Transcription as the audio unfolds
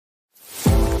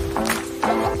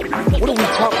What are we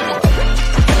talking about?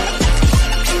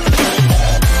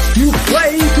 You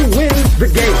play to win the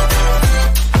game.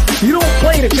 You don't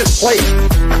play to just play.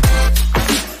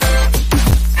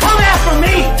 Come after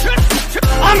me!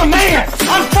 I'm a man!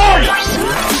 I'm for you!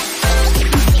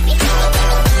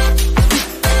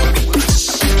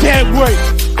 Can't wait!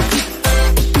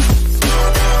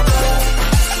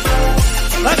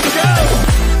 Let's go!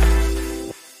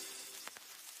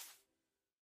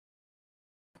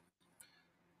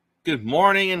 Good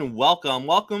morning and welcome.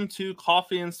 Welcome to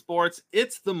Coffee and Sports.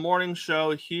 It's the morning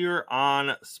show here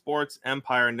on Sports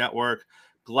Empire Network.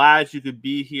 Glad you could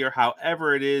be here,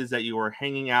 however it is that you are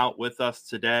hanging out with us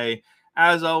today.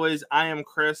 As always, I am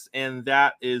Chris, and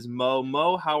that is Mo.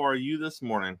 Mo, how are you this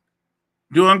morning?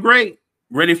 Doing great.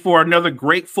 Ready for another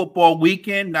great football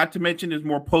weekend. Not to mention there's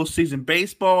more postseason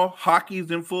baseball.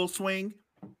 Hockey's in full swing.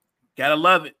 Gotta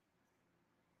love it.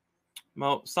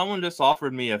 Mo, someone just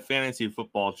offered me a fantasy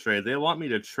football trade. They want me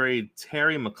to trade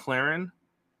Terry McLaurin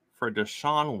for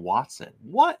Deshaun Watson.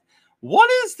 What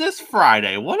is this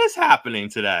Friday? What is happening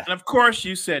today? And of course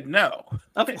you said no.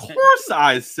 Of course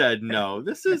I said no.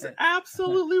 This is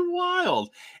absolutely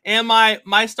wild. And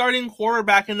my starting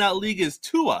quarterback in that league is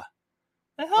Tua.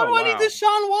 The hell do I need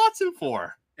Deshaun Watson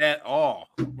for? At all.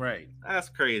 Right. That's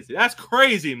crazy. That's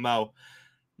crazy, Mo.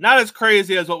 Not as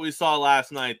crazy as what we saw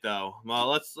last night, though. Well,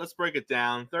 let's break it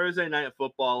down. Thursday night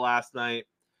football last night,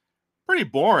 pretty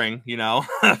boring,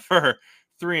 for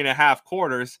 3.5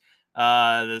 quarters.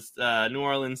 This New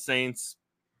Orleans Saints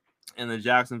and the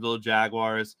Jacksonville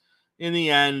Jaguars. In the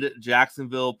end,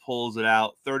 Jacksonville pulls it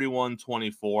out,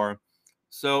 31-24.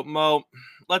 So, Mo,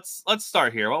 let's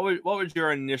start here. What was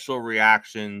your initial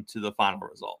reaction to the final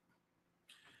result?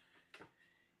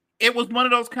 It was one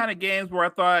of those kind of games where I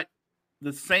thought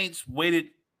the Saints waited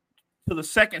to the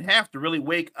second half to really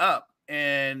wake up.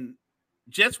 And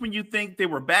just when you think they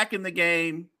were back in the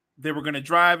game, they were going to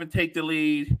drive and take the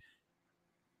lead,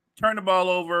 turn the ball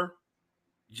over,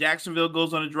 Jacksonville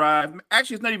goes on a drive.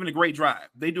 Actually, it's not even a great drive.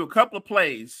 They do a couple of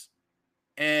plays,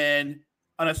 and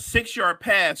on a 6-yard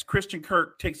pass, Christian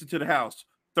Kirk takes it to the house,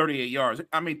 38 yards.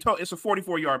 I mean, it's a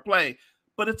 44-yard play,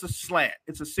 but it's a slant.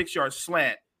 It's a 6-yard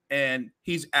slant, and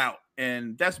he's out.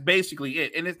 And that's basically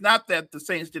it. And it's not that the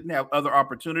Saints didn't have other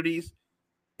opportunities.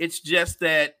 It's just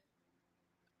that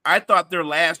I thought their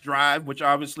last drive, which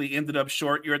obviously ended up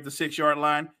short, you're at the 6-yard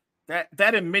line,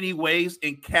 that in many ways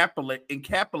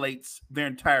encapsulates their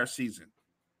entire season.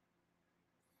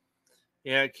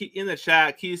 Yeah, in the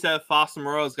chat, Key said Foster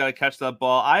Moreau's got to catch that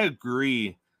ball. I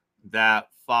agree that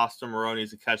Foster Moreau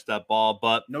needs to catch that ball,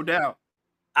 but no doubt.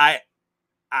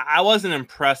 I wasn't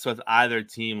impressed with either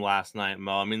team last night,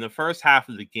 Mo. I mean, the first half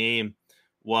of the game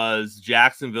was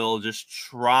Jacksonville just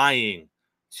trying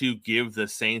to give the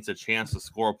Saints a chance to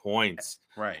score points.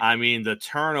 Right. I mean, the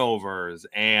turnovers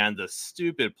and the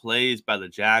stupid plays by the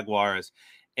Jaguars.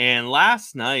 And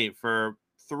last night, for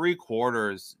 3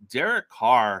 quarters, Derek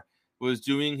Carr was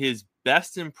doing his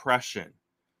best impression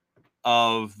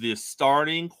of the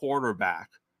starting quarterback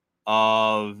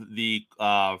of the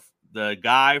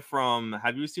guy from,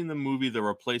 have you seen the movie The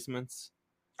Replacements?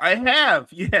 I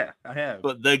have. Yeah, I have.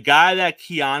 But the guy that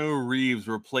Keanu Reeves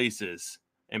replaces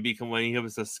and when he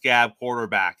was a scab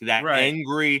quarterback, that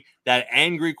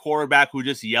angry quarterback who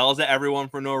just yells at everyone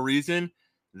for no reason.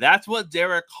 That's what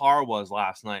Derek Carr was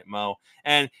last night, Mo.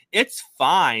 And it's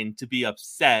fine to be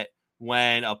upset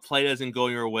when a play doesn't go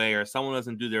your way or someone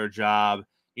doesn't do their job.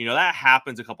 That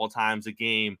happens a couple of times a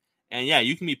game. And yeah,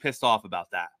 you can be pissed off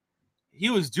about that. He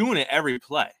was doing it every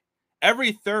play.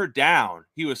 Every third down,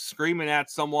 he was screaming at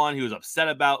someone. He was upset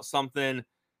about something.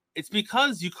 It's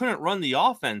because you couldn't run the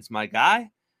offense, my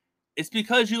guy. It's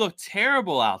because you look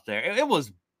terrible out there. It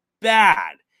was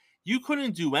bad. You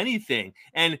couldn't do anything.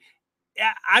 And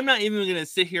I'm not even going to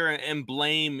sit here and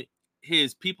blame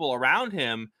his people around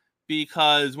him,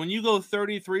 because when you go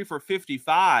 33 for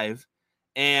 55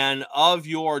 and of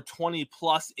your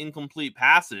 20-plus incomplete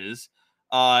passes,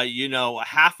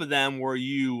 half of them were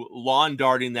you lawn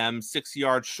darting them 6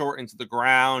 yards short into the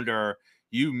ground, or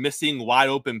you missing wide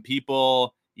open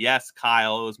people. Yes,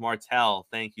 Kyle, it was Martell.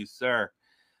 Thank you, sir.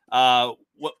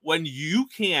 When you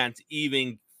can't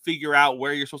even figure out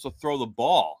where you're supposed to throw the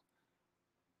ball,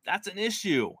 that's an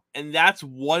issue. And that's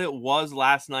what it was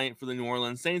last night for the New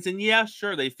Orleans Saints. And yeah,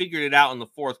 sure, they figured it out in the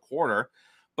fourth quarter.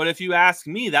 But if you ask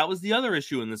me, that was the other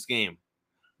issue in this game.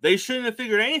 They shouldn't have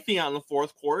figured anything out in the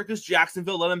fourth quarter because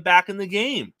Jacksonville let them back in the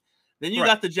game. Then you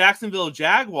got the Jacksonville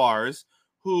Jaguars,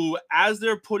 who, as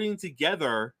they're putting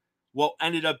together what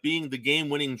ended up being the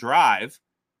game-winning drive,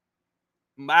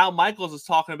 Al Michaels is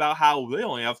talking about how they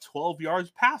only have 12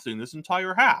 yards passing this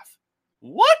entire half.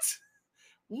 What?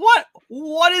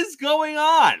 What is going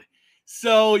on?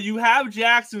 So you have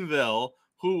Jacksonville,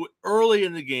 who early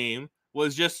in the game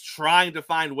was just trying to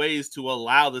find ways to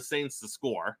allow the Saints to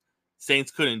score.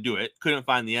 Saints couldn't do it, couldn't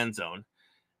find the end zone.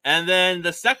 And then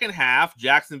the second half,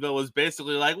 Jacksonville was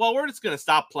basically like, well, we're just going to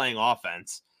stop playing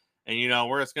offense. And,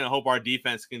 we're just going to hope our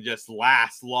defense can just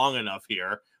last long enough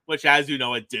here, which, as you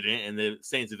know, it didn't. And the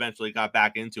Saints eventually got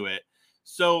back into it.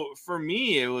 So for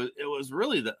me, it was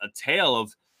really a tale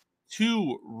of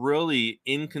two really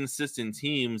inconsistent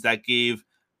teams that gave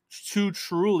two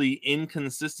truly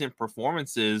inconsistent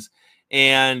performances.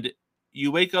 And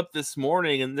you wake up this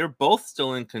morning and they're both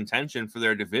still in contention for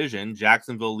their division.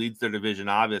 Jacksonville leads their division,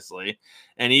 obviously.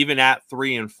 And even at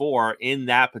 3-4 in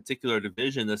that particular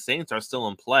division, the Saints are still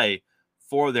in play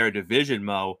for their division,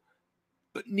 Mo.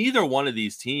 But neither one of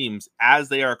these teams, as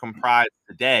they are comprised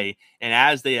today and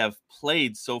as they have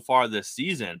played so far this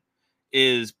season,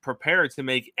 is prepared to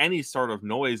make any sort of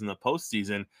noise in the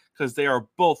postseason because they are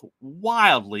both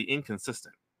wildly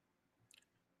inconsistent.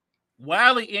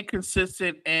 Wildly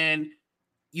inconsistent, and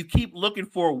you keep looking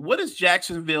for what is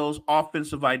Jacksonville's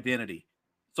offensive identity.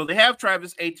 So they have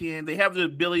Travis Etienne. They have the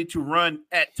ability to run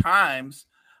at times.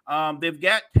 They've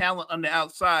got talent on the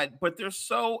outside, but they're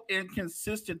so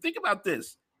inconsistent. Think about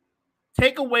this.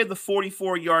 Take away the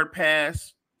 44-yard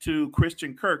pass to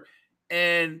Christian Kirk,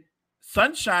 and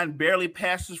Sunshine barely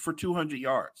passes for 200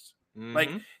 yards. Mm-hmm. Like,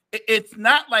 it's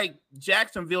not like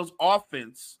Jacksonville's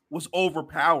offense was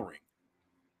overpowering.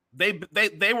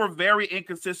 They were very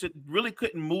inconsistent, really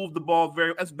couldn't move the ball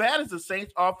very as bad as the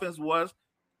Saints offense was.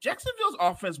 Jacksonville's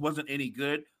offense wasn't any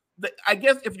good. I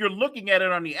guess if you're looking at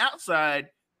it on the outside,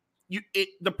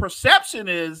 the perception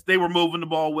is they were moving the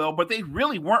ball well, but they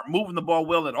really weren't moving the ball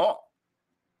well at all.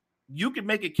 You can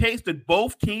make a case that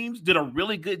both teams did a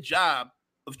really good job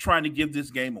of trying to give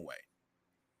this game away.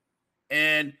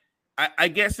 And I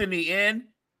guess in the end,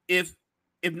 if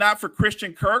not for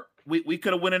Christian Kirk, we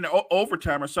could have went into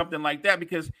overtime or something like that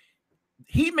because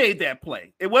he made that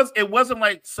play. It wasn't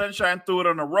like Sunshine threw it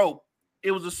on a rope.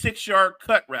 It was a 6-yard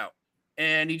cut route,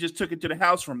 and he just took it to the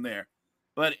house from there.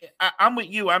 But I'm with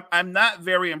you. I'm not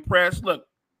very impressed. Look,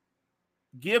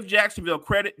 give Jacksonville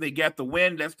credit. They got the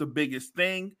win. That's the biggest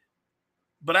thing.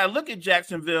 But I look at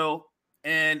Jacksonville,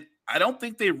 and I don't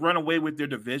think they run away with their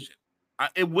division.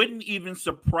 It wouldn't even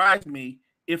surprise me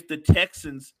if the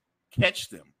Texans catch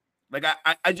them. Like,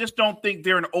 I just don't think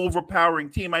they're an overpowering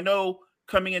team. I know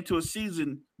coming into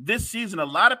this season, a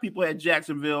lot of people had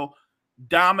Jacksonville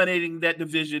dominating that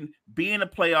division, being a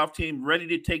playoff team, ready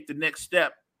to take the next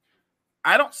step.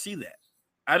 I don't see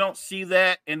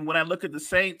that. And when I look at the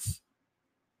Saints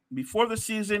before the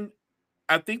season,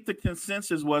 I think the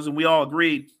consensus was, and we all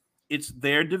agreed, it's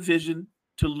their division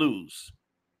to lose.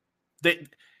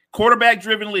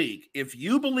 Quarterback-driven league. If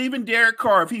you believe in Derek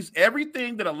Carr, if he's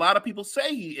everything that a lot of people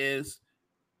say he is,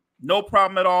 no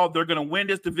problem at all. They're going to win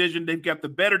this division. They've got the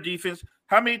better defense.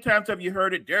 How many times have you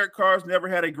heard it? Derek Carr's never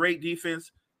had a great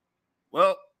defense.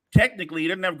 Well, technically, he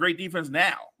doesn't have great defense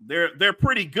now. They're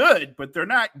pretty good, but they're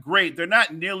not great. They're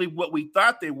not nearly what we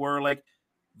thought they were. Like,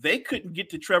 they couldn't get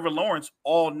to Trevor Lawrence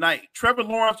all night. Trevor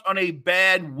Lawrence on a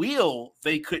bad wheel,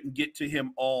 they couldn't get to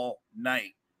him all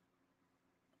night.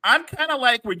 I'm kind of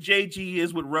like where JG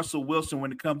is with Russell Wilson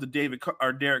when it comes to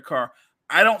Derek Carr.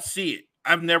 I don't see it.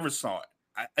 I've never saw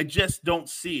it. I just don't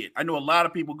see it. I know a lot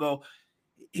of people go,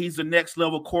 he's the next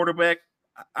level quarterback.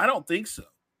 I don't think so.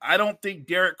 I don't think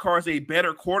Derek Carr is a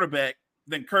better quarterback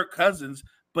than Kirk Cousins,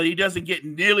 but he doesn't get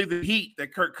nearly the heat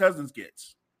that Kirk Cousins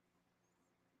gets.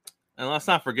 And let's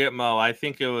not forget, Mo, I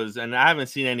think it was, and I haven't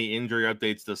seen any injury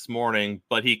updates this morning,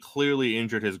 but he clearly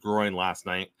injured his groin last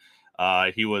night.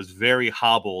 He was very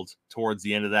hobbled towards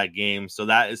the end of that game. So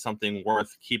that is something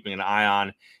worth keeping an eye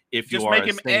on if just you are make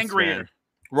him angrier. Fan.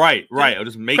 Right. It'll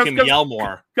just make him yell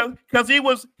more. Because he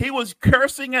was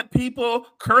cursing at people,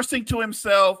 cursing to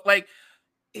himself. Like,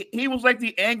 he was like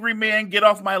the angry man, get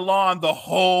off my lawn the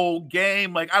whole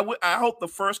game. Like, I hope the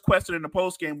first question in the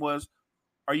post game was,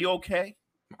 are you okay?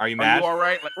 Are you mad? Are you all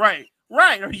right? Like,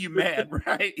 right. Are you mad?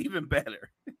 Right. Even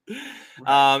better.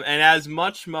 And as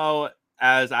much, Mo,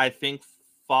 as I think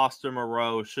Foster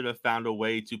Moreau should have found a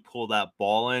way to pull that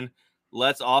ball in,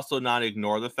 let's also not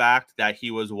ignore the fact that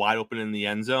he was wide open in the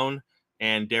end zone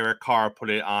and Derek Carr put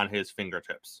it on his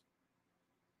fingertips.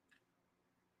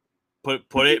 Put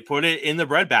it in the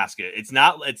breadbasket. It's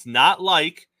not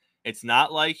like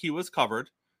he was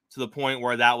covered to the point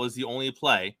where that was the only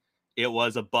play. It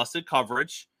was a busted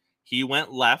coverage. He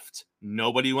went left.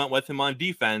 Nobody went with him on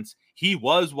defense. He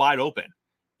was wide open.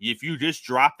 If you just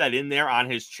drop that in there on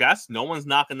his chest, no one's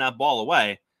knocking that ball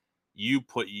away. You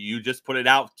just put it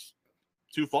out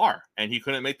too far, and he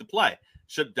couldn't make the play.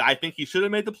 I think he should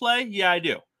have made the play? Yeah, I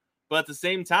do. But at the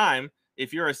same time,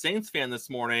 if you're a Saints fan this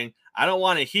morning, I don't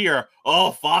want to hear,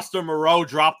 oh, Foster Moreau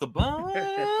dropped the ball.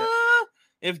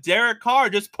 If Derek Carr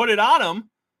just put it on him,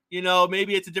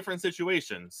 maybe it's a different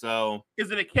situation. So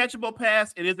is it a catchable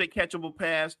pass? It is a catchable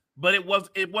pass, but it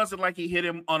wasn't like he hit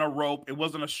him on a rope. It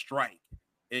wasn't a strike.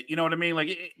 You know what I mean?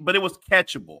 But it was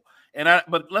catchable.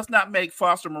 But let's not make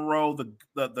Foster Moreau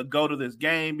the go to this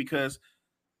game, because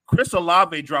Chris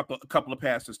Olave dropped a couple of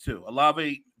passes too.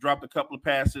 Olave dropped a couple of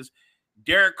passes.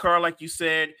 Derek Carr, like you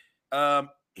said,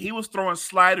 he was throwing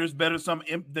sliders better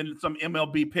than some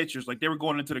MLB pitchers. Like, they were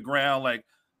going into the ground.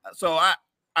 So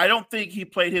I don't think he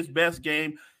played his best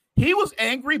game. He was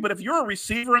angry, but if you're a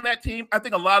receiver in that team, I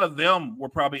think a lot of them were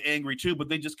probably angry too, but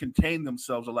they just contained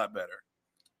themselves a lot better.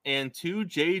 And to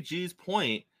JG's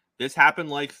point, this happened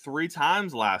like 3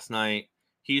 times last night.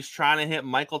 He's trying to hit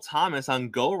Michael Thomas on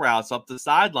go routes up the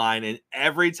sideline, and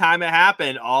every time it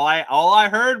happened, all I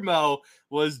heard, Mo,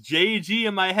 was JG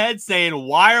in my head saying,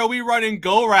 "Why are we running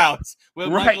go routes with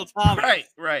Michael Thomas?"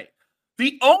 Right.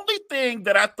 The only thing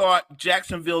that I thought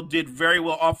Jacksonville did very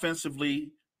well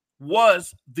offensively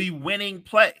was the winning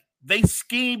play. They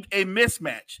schemed a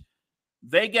mismatch.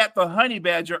 They got the honey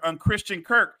badger on Christian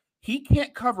Kirk. He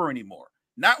can't cover anymore.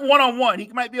 Not one-on-one. He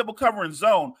might be able to cover in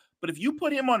zone, but if you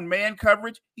put him on man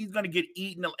coverage, he's going to get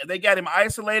eaten. They got him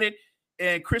isolated,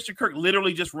 and Christian Kirk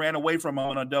literally just ran away from him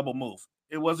on a double move.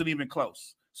 It wasn't even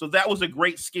close. So that was a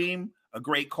great scheme, a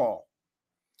great call.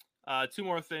 2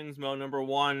 more things, Mo. Number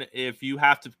 1, if you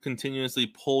have to continuously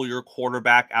pull your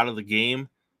quarterback out of the game,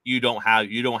 you don't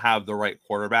have the right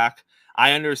quarterback.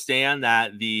 I understand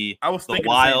that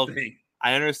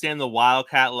I understand the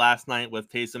Wildcat last night with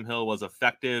Taysom Hill was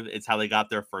effective. It's how they got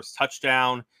their first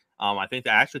touchdown. I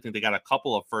actually think they got a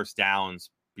couple of first downs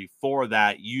before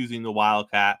that using the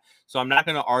Wildcat. So I'm not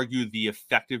going to argue the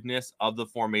effectiveness of the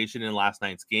formation in last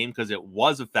night's game, because it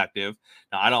was effective.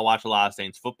 Now, I don't watch a lot of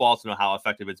Saints football to know how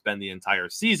effective it's been the entire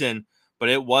season, but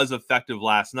it was effective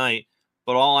last night.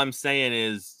 But all I'm saying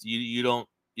is you don't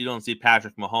see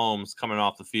Patrick Mahomes coming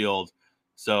off the field.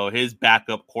 So his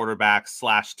backup quarterback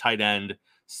 / tight end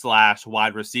 /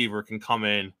 wide receiver can come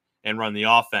in and run the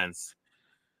offense.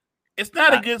 It's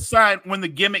not a good sign when the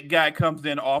gimmick guy comes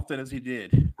in often as he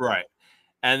did. Right.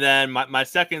 And then my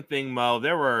second thing, Mo,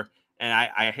 and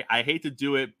I hate to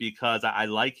do it because I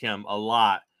like him a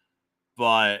lot,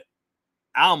 but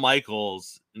Al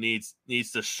Michaels needs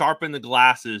to sharpen the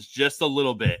glasses just a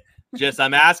little bit.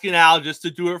 I'm asking Al just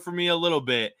to do it for me a little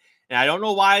bit. And I don't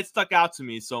know why it stuck out to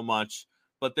me so much,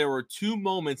 but there were 2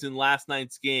 moments in last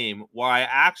night's game where I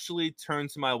actually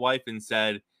turned to my wife and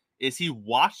said, is he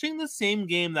watching the same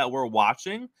game that we're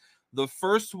watching? The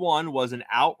first one was an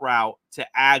out route to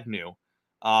Agnew,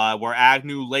 where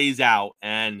Agnew lays out,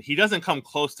 and he doesn't come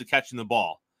close to catching the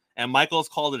ball. And Michaels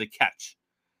called it a catch.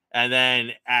 And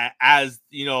then as,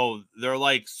 they're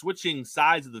like switching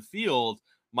sides of the field,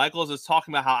 Michaels is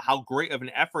talking about how great of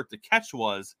an effort the catch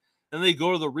was. Then they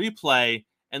go to the replay,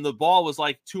 and the ball was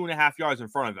like 2.5 yards in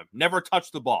front of him. Never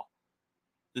touched the ball.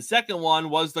 The second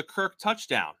one was the Kirk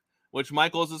touchdown, which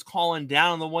Michaels is calling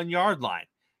down on the 1-yard line.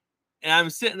 And I'm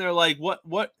sitting there like,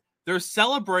 what? They're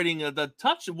celebrating the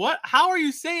touch. What? How are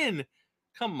you saying?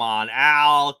 Come on,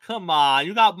 Al. Come on.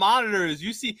 You got monitors.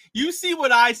 You see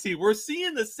what I see. We're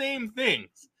seeing the same things.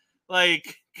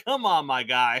 Like, come on, my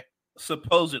guy.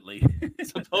 Supposedly.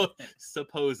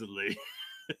 Supposedly.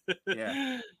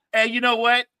 Yeah. And you know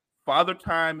what? Father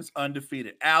Time is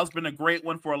undefeated. Al's been a great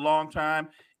one for a long time.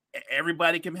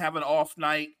 Everybody can have an off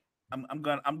night. I'm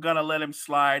gonna let him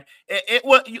slide.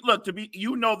 Look,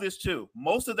 this too.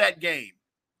 Most of that game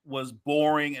was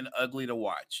boring and ugly to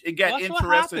watch. It got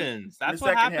interesting. That's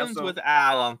what happens with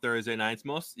Al on Thursday nights.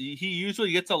 He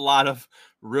usually gets a lot of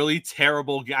really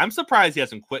terrible. I'm surprised he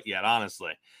hasn't quit yet,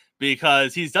 honestly,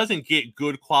 because he doesn't get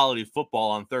good quality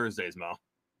football on Thursdays, Mo.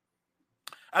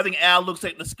 I think Al looks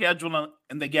at the schedule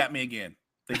and they got me again.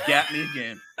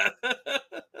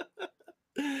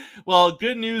 Well,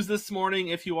 good news this morning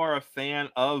if you are a fan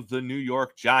of the New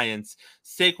York Giants.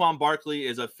 Saquon Barkley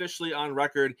is officially on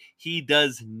record. He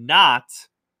does not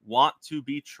want to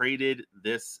be traded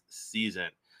this season.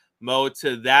 Mo,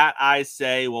 to that I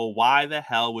say, well, why the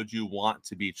hell would you want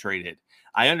to be traded?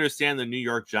 I understand the New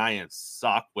York Giants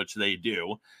suck, which they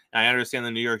do. And I understand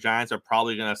the New York Giants are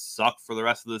probably going to suck for the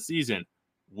rest of the season,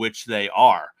 which they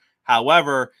are.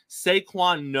 However,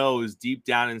 Saquon knows deep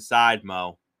down inside,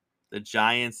 Mo, the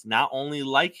Giants not only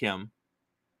like him,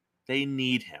 they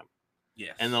need him.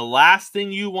 Yes. And the last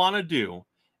thing you want to do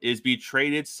is be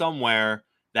traded somewhere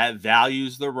that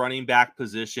values the running back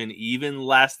position even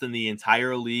less than the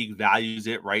entire league values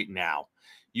it right now.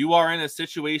 You are in a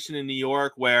situation in New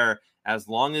York where as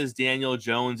long as Daniel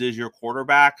Jones is your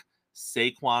quarterback,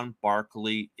 Saquon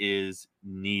Barkley is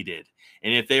needed.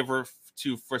 And if they were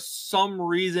to, for some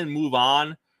reason, move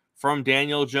on from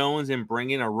Daniel Jones and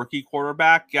bring in a rookie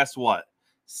quarterback, guess what?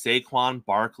 Saquon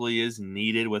Barkley is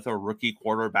needed with a rookie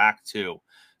quarterback too.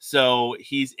 So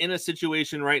he's in a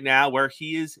situation right now where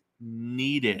he is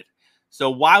needed. So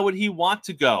why would he want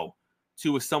to go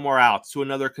to somewhere else, to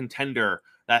another contender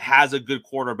that has a good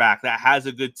quarterback, that has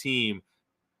a good team?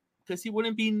 Because he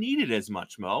wouldn't be needed as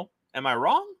much, Mo. Am I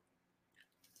wrong?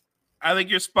 I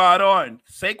think you're spot on.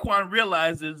 Saquon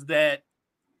realizes that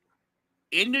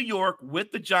in New York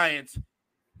with the Giants,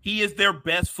 he is their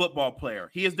best football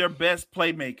player. He is their best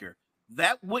playmaker.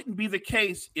 That wouldn't be the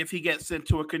case if he gets sent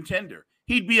to a contender.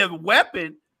 He'd be a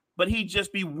weapon, but he'd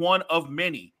just be one of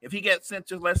many. If he gets sent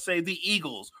to, let's say, the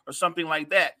Eagles or something like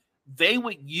that, they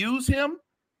would use him,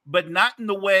 but not in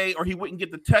the way, or he wouldn't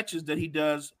get the touches that he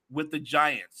does with the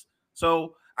Giants.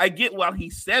 So I get why he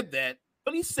said that,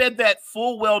 but he said that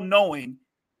full well knowing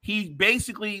he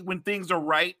basically, when things are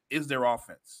right, is their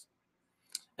offense.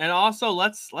 And also,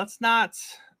 let's not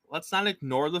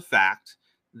ignore the fact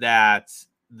that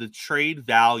the trade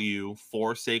value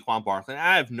for Saquon Barkley,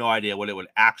 I have no idea what it would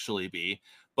actually be,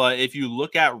 but if you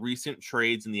look at recent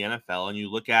trades in the NFL and you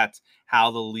look at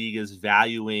how the league is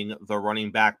valuing the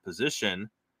running back position,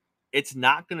 it's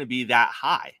not going to be that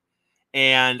high.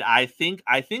 And I think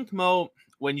Mo,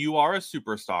 when you are a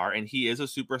superstar, and he is a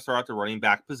superstar at the running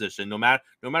back position, no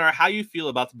matter how you feel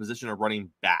about the position of running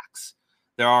backs,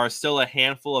 there are still a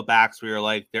handful of backs where you're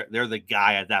like, they're the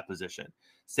guy at that position.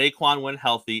 Saquon, when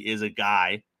healthy, is a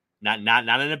guy, not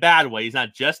in a bad way. He's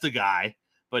not just a guy,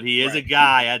 but he is a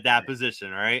guy at that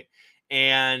position, right?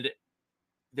 And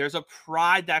there's a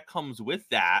pride that comes with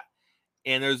that.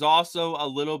 And there's also a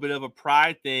little bit of a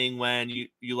pride thing when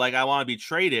you like, I want to be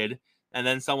traded. And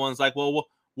then someone's like, well,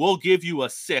 we'll give you a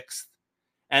 6th.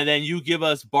 And then you give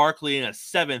us Barkley in a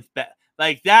 7th.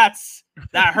 Like, that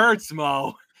hurts,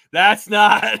 Mo. That's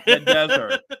not. That does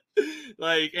hurt.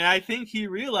 Like, and I think he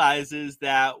realizes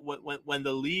that when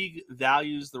the league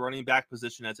values the running back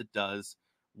position as it does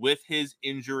with his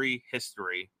injury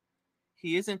history,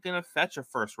 he isn't going to fetch a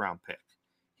first-round pick.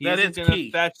 He isn't going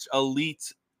to fetch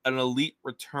an elite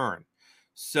return.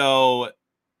 So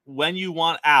when you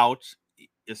want out,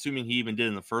 assuming he even did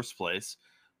in the first place,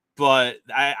 but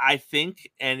I think,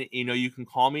 and you can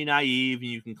call me naive and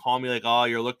you can call me like, oh,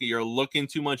 you're looking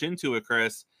too much into it,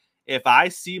 Chris. If I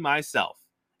see myself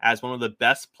as one of the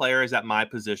best players at my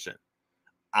position,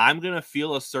 I'm going to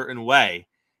feel a certain way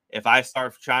if I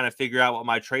start trying to figure out what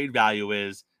my trade value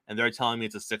is and they're telling me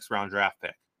it's a 6th-round draft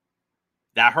pick.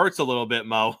 That hurts a little bit,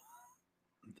 Mo.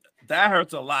 That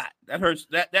hurts a lot. That hurts.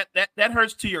 That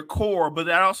hurts to your core, but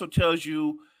that also tells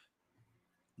you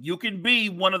can be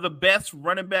one of the best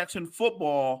running backs in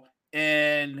football,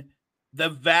 and the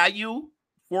value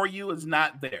for you is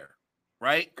not there,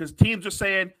 right? Because teams are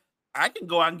saying, I can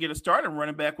go out and get a starting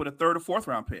running back with a 3rd or 4th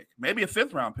round pick, maybe a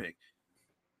 5th round pick.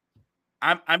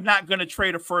 I'm not going to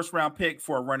trade a 1st round pick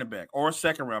for a running back or a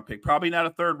 2nd round pick, probably not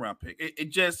a 3rd round pick.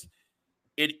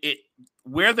 It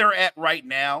where they're at right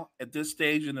now at this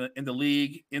stage in the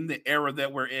league, in the era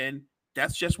that we're in,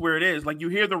 that's just where it is. Like, you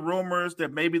hear the rumors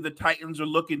that maybe the Titans are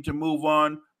looking to move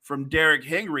on from Derrick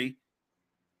Henry.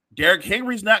 Derrick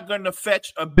Henry's not going to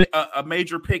fetch a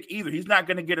major pick either. He's not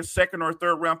going to get a 2nd or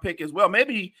 3rd round pick as well.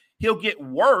 Maybe he'll get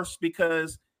worse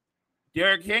because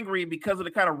Derrick Henry, because of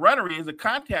the kind of runner he is, a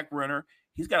contact runner,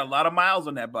 he's got a lot of miles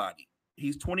on that body.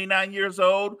 He's 29 years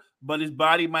old, but his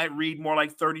body might read more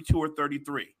like 32 or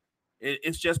 33.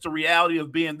 It's just the reality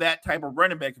of being that type of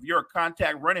running back. If you're a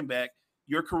contact running back,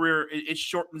 your career, it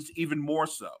shortens even more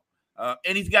so.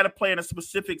 And he's got to play in a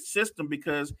specific system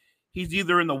because he's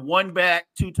either in the 1-back,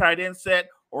 2 tight end set,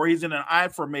 or he's in an I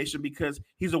formation because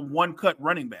he's a 1-cut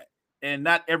running back. And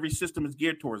not every system is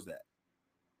geared towards that.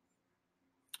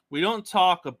 We don't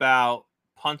talk about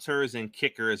punters and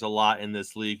kickers a lot in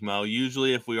this league, Mo.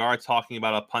 Usually if we are talking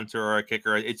about a punter or a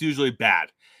kicker, it's usually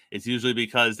bad. It's usually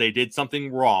because they did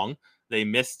something wrong. They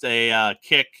missed a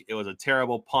kick. It was a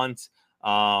terrible punt.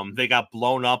 They got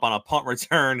blown up on a punt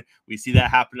return. We see that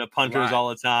happen to punters all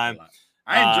the time.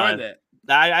 I enjoy that.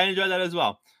 I enjoy that as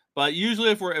well. But usually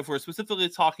if we're specifically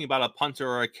talking about a punter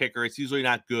or a kicker, it's usually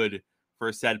not good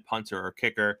for said punter or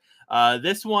kicker.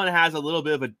 This one has a little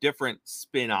bit of a different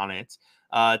spin on it.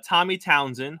 Tommy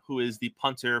Townsend, who is the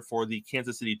punter for the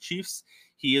Kansas City Chiefs,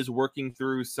 he is working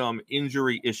through some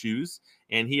injury issues,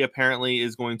 and he apparently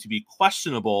is going to be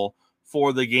questionable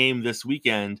for the game this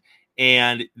weekend.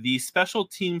 And the special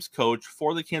teams coach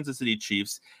for the Kansas City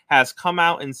Chiefs has come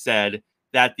out and said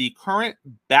that the current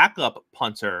backup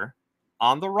punter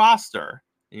on the roster,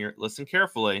 and listen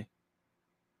carefully,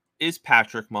 is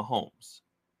Patrick Mahomes.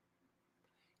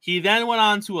 He then went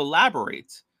on to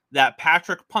elaborate that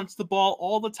Patrick punts the ball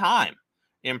all the time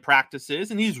in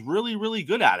practices, and he's really, really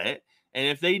good at it. And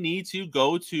if they need to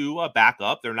go to a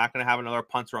backup, they're not going to have another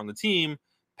punter on the team.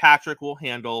 Patrick will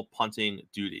handle punting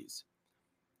duties.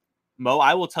 Mo,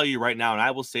 I will tell you right now, and I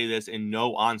will say this in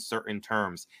no uncertain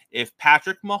terms. If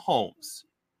Patrick Mahomes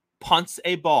punts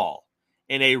a ball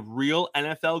in a real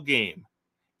NFL game,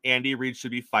 Andy Reid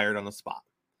should be fired on the spot.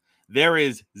 There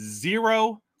is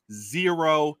zero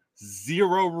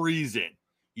reason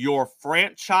your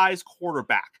franchise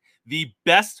quarterback, the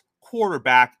best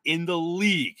quarterback in the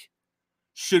league,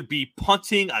 should be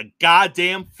punting a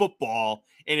goddamn football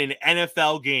in an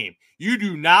NFL game. You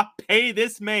do not pay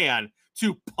this man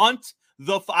to punt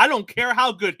I don't care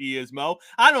how good he is, Mo.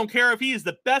 I don't care if he is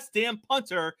the best damn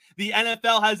punter the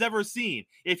NFL has ever seen.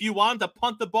 If you want him to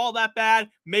punt the ball that bad,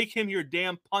 make him your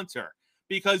damn punter.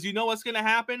 Because you know what's going to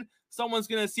happen? Someone's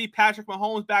going to see Patrick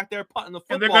Mahomes back there punting the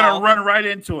football. And they're going to run right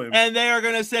into him. And they are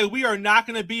going to say, we are not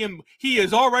going to be him. He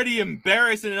is already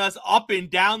embarrassing us up and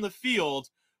down the field.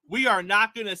 We are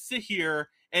not going to sit here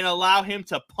and allow him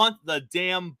to punt the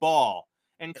damn ball.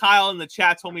 And Kyle in the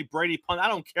chat told me Brady punt. I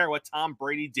don't care what Tom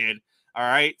Brady did. All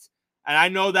right. And I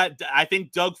know that I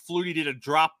think Doug Flutie did a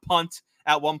drop punt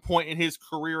at one point in his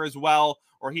career as well,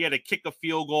 or he had to kick a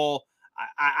field goal.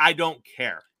 I don't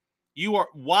care.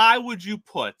 Why would you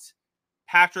put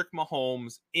Patrick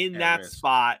Mahomes in that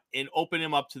spot and open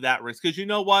him up to that risk? Because you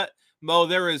know what, Mo,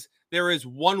 there is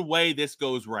one way this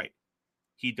goes right.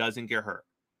 He doesn't get hurt.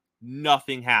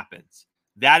 Nothing happens.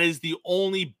 That is the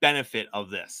only benefit of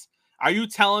this. Are you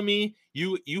telling me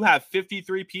you have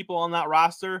 53 people on that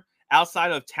roster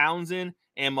outside of Townsend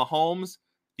and Mahomes?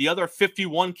 The other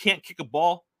 51 can't kick a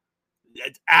ball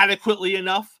adequately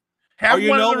enough? Have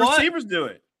one of the receivers do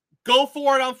it. Go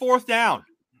for it on fourth down.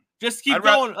 Just keep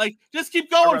going. Just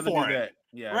keep going for it.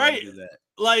 Yeah, right. Do that.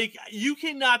 Like, you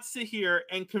cannot sit here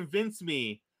and convince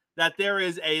me that there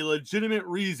is a legitimate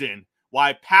reason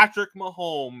why Patrick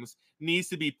Mahomes needs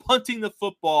to be punting the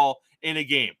football in a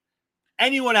game.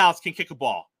 Anyone else can kick a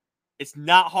ball. It's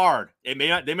not hard. They may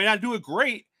not do it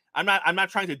great. I'm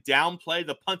not trying to downplay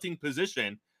the punting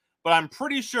position, but I'm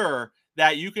pretty sure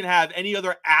that you can have any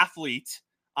other athlete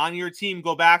on your team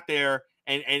go back there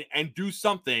and do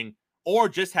something, or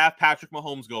just have Patrick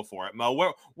Mahomes go for it.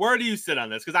 Mo, where do you sit on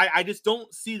this? Because I just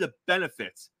don't see the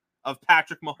benefits of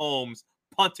Patrick Mahomes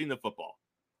punting the football.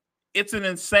 It's an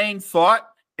insane thought.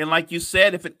 And like you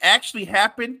said, if it actually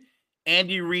happened,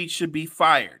 Andy Reid should be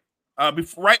fired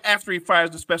right after he fires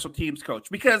the special teams coach.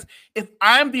 Because if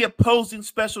I'm the opposing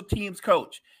special teams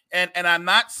coach, and I'm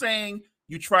not saying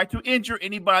you try to injure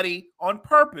anybody on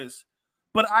purpose,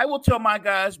 but I will tell my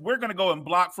guys, we're going to go in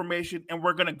block formation and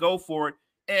we're going to go for it.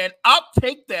 And I'll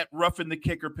take that roughing the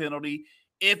kicker penalty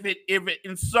if it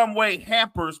in some way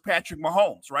hampers Patrick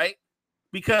Mahomes, right?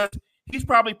 Because he's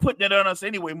probably putting it on us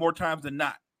anyway more times than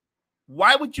not.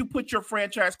 Why would you put your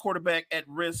franchise quarterback at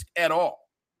risk at all?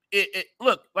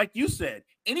 Look, like you said,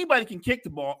 anybody can kick the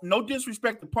ball. No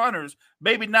disrespect to punters,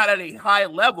 maybe not at a high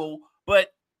level,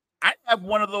 but I have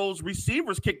one of those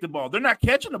receivers kick the ball. They're not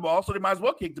catching the ball, so they might as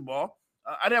well kick the ball.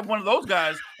 I'd have one of those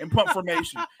guys in punt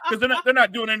formation because they're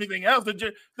not doing anything else.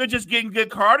 They're just getting good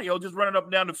cardio, just running up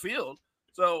and down the field.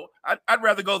 So I'd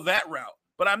rather go that route.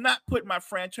 But I'm not putting my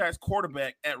franchise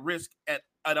quarterback at risk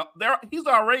he's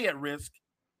already at risk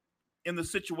in the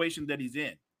situation that he's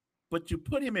in. But you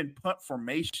put him in punt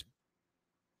formation.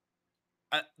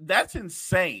 That's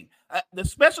insane. The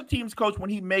special teams coach,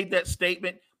 when he made that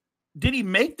statement, did he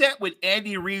make that with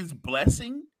Andy Reid's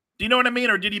blessing? Do you know what I mean?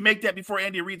 Or did he make that before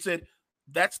Andy Reid said,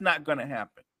 that's not going to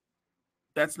happen?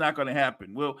 That's not going to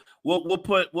happen. We'll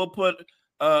put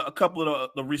a couple of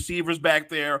the receivers back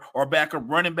there or backup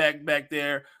running back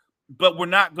there, but we're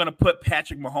not going to put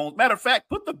Patrick Mahomes. Matter of fact,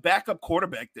 put the backup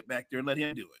quarterback back there and let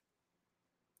him do it.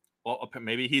 Well,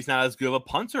 maybe he's not as good of a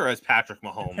punter as Patrick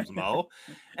Mahomes, Mo.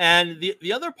 And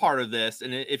the other part of this,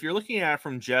 and if you're looking at it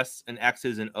from just an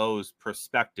X's and O's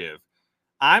perspective,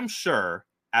 I'm sure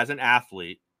as an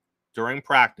athlete during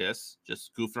practice,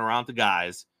 just goofing around with the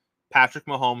guys, Patrick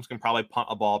Mahomes can probably punt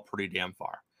a ball pretty damn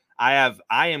far. I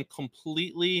am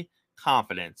completely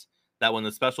confident that when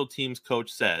the special teams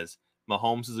coach says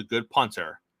Mahomes is a good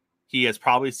punter, he has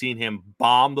probably seen him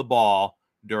bomb the ball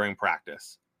during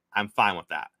practice. I'm fine with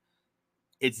that.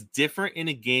 It's different in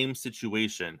a game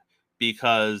situation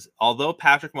because although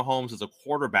Patrick Mahomes is a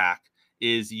quarterback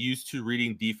is used to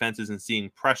reading defenses and seeing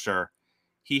pressure.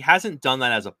 He hasn't done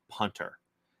that as a punter.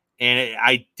 And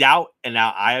I doubt, and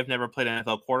now I have never played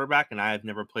NFL quarterback and I have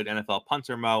never played NFL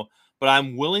punter, Mo, but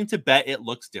I'm willing to bet it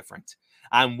looks different.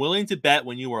 I'm willing to bet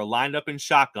when you are lined up in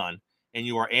shotgun and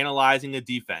you are analyzing a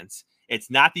defense, it's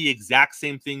not the exact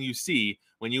same thing you see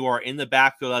when you are in the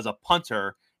backfield as a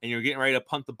punter and you're getting ready to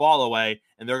punt the ball away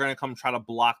and they're going to come try to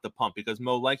block the punt. Because,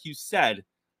 Mo, like you said,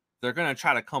 they're going to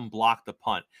try to come block the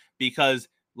punt. Because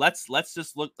let's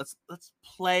just look, let's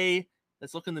play.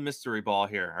 Let's look in the mystery ball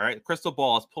here. All right. Crystal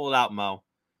ball. Let's pull it out, Mo.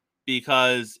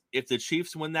 Because if the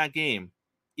Chiefs win that game,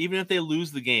 even if they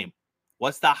lose the game,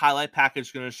 what's that highlight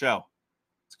package going to show?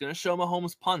 It's going to show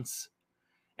Mahomes punts.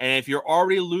 And if you're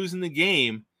already losing the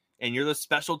game and you're the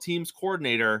special teams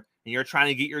coordinator and you're trying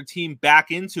to get your team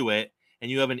back into it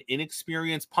and you have an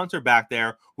inexperienced punter back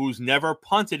there who's never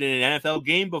punted in an NFL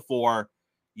game before,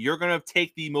 you're going to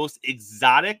take the most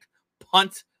exotic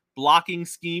punt blocking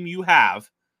scheme you have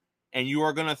and you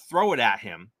are going to throw it at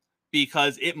him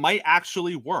because it might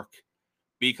actually work.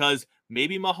 Because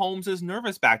maybe Mahomes is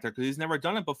nervous back there because he's never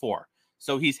done it before.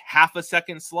 So he's half a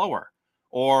second slower.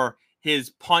 Or his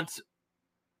punt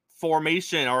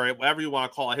formation, or whatever you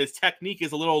want to call it, his technique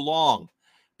is a little long.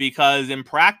 Because in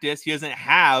practice, he doesn't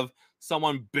have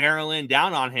someone barreling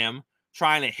down on him,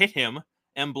 trying to hit him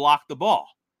and block the ball.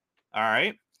 All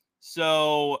right?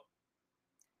 So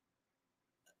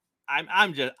I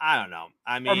don't know.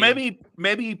 I mean, or maybe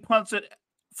he punts it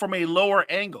from a lower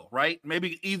angle, right?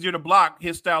 Maybe easier to block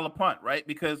his style of punt, right?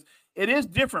 Because it is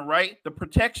different, right? The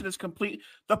protection is complete.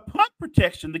 The punt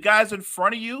protection, the guys in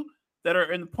front of you that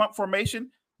are in the punt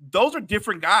formation, those are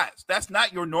different guys. That's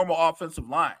not your normal offensive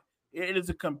line. It is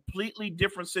a completely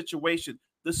different situation.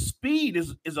 The speed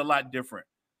is a lot different.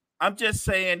 I'm just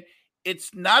saying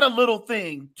it's not a little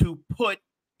thing to put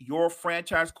your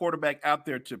franchise quarterback out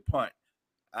there to punt.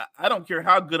 I don't care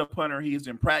how good a punter he is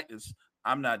in practice.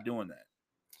 I'm not doing that.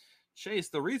 Chase,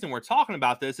 the reason we're talking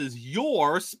about this is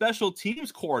your special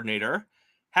teams coordinator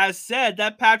has said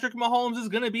that Patrick Mahomes is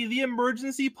going to be the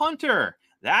emergency punter.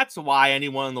 That's why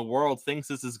anyone in the world thinks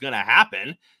this is going to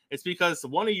happen. It's because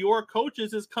one of your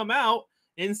coaches has come out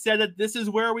and said that this is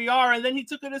where we are. And then he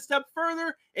took it a step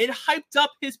further and hyped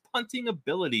up his punting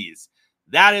abilities.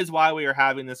 That is why we are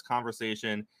having this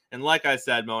conversation. And like I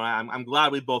said, Mo, I'm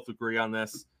glad we both agree on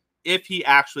this. If he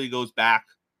actually goes back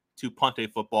to punt a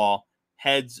football,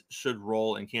 heads should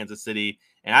roll in Kansas City.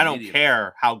 And I don't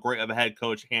care how great of a head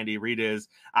coach Andy Reid is.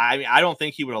 I mean, I don't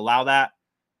think he would allow that.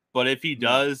 But if he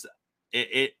does,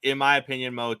 it in my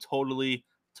opinion, Mo, totally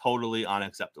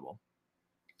unacceptable.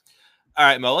 All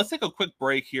right, Mo, let's take a quick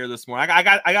break here this morning. I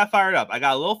got fired up. I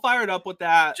got a little fired up with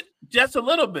that. Just a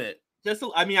little bit.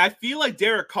 I mean, I feel like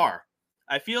Derek Carr.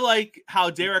 I feel like how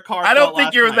Derek Carr. I don't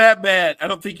think you're that bad. I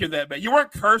don't think you're that bad. You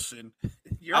weren't cursing.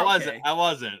 I wasn't.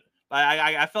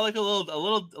 I felt like a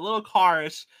little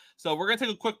Carrish. So we're gonna take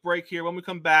a quick break here. When we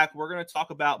come back, we're gonna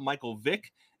talk about Michael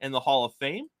Vick and the Hall of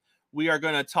Fame. We are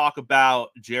gonna talk about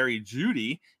Jerry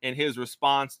Jeudy and his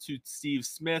response to Steve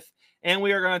Smith, and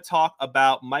we are gonna talk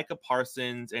about Micah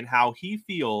Parsons and how he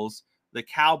feels the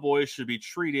Cowboys should be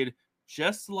treated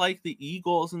just like the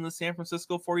Eagles and the San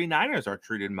Francisco 49ers are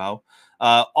treated, Mo.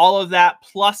 All of that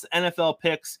plus NFL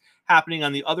picks happening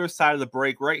on the other side of the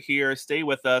break right here. Stay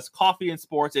with us. Coffee and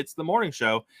Sports. It's the morning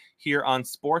show here on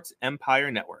Sports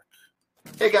Empire Network.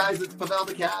 Hey, guys. It's Pavel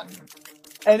the Cat.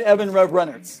 And Evan Rev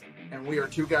Reynolds. And we are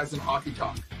Two Guys in Hockey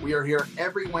Talk. We are here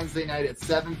every Wednesday night at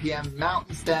 7 p.m.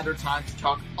 Mountain Standard Time to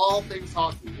talk all things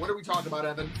hockey. What are we talking about,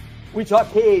 Evan? We talk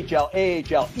KHL,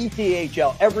 AHL,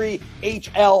 ECHL, every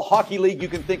HL hockey league you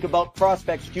can think about,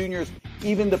 prospects, juniors,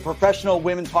 even the Professional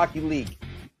Women's Hockey League.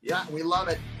 Yeah, we love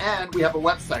it. And we have a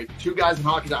website, Two Guys in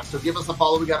Hockey Talk. So give us a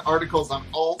follow. We got articles on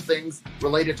all things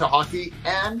related to hockey,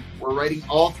 and we're writing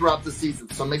all throughout the season.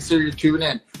 So make sure you tune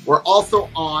in. We're also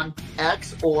on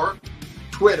X or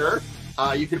Twitter.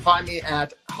 You can find me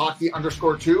at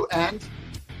hockey_2, and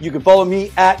you can follow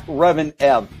me at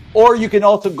RevanEv. Or you can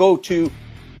also go to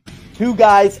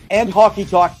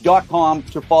twoguyesandhockeytalk.com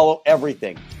to follow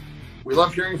everything. We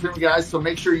love hearing from you guys, so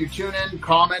make sure you tune in,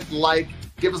 comment, like,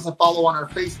 give us a follow on our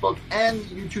Facebook and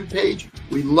YouTube page.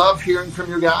 We love hearing from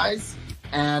you guys,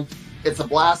 and it's a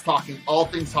blast talking all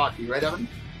things hockey. Right, Evan?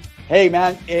 Hey,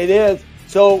 man, it is.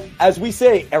 So, as we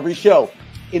say every show,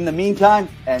 in the meantime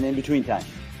and in between time,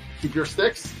 keep your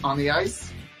sticks on the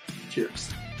ice.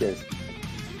 Cheers. Cheers.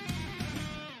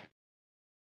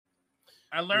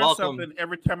 I learn something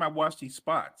every time I watch these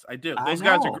spots. I do. Those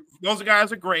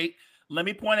guys are great. Let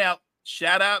me point out,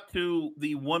 shout out to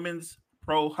the Women's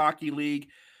Pro Hockey League.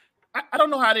 I don't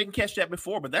know how I didn't catch that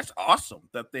before, but that's awesome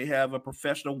that they have a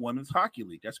professional women's hockey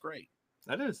league. That's great.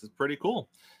 That is. It's pretty cool.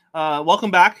 Welcome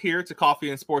back here to Coffee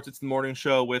and Sports. It's the morning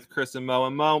show with Chris and Mo.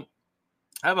 And Mo,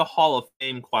 I have a Hall of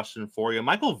Fame question for you.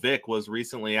 Michael Vick was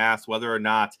recently asked whether or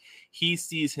not he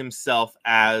sees himself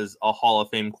as a Hall of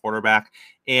Fame quarterback.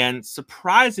 And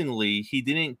surprisingly, he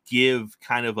didn't give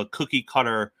kind of a cookie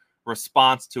cutter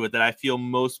response to it that I feel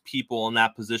most people in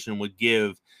that position would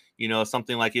give. You know,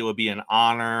 something like it would be an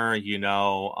honor. You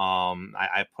know,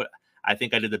 I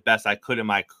think I did the best I could in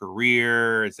my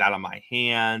career. It's out of my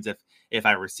hands. If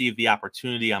I receive the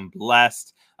opportunity, I'm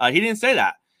blessed. He didn't say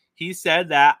that. He said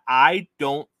that I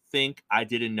don't think I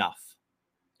did enough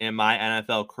in my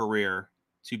NFL career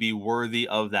to be worthy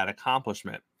of that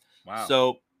accomplishment. Wow.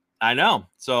 So I know.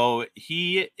 So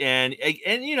he and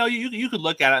you know, you could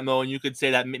look at it, Mo, and you could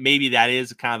say that maybe that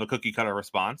is kind of a cookie cutter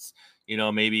response. You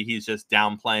know, maybe he's just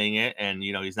downplaying it, and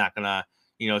you know, he's not gonna,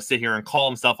 you know, sit here and call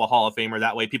himself a Hall of Famer.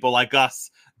 That way, people like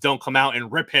us don't come out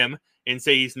and rip him and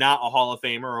say he's not a Hall of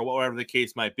Famer or whatever the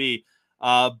case might be.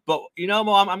 But you know,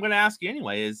 Mo, I'm going to ask you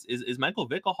anyway: is Michael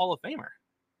Vick a Hall of Famer?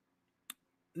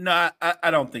 No,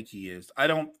 I don't think he is. I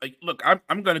don't look.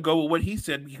 I'm going to go with what he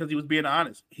said because he was being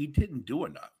honest. He didn't do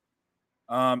enough.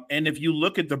 And if you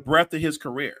look at the breadth of his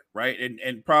career, right,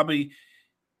 and probably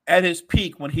at his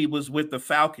peak when he was with the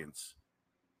Falcons,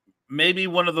 maybe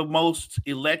one of the most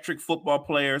electric football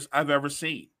players I've ever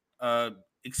seen.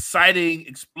 Exciting,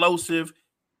 explosive.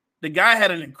 The guy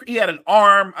had an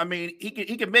arm. I mean,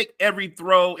 he could make every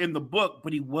throw in the book,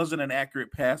 but he wasn't an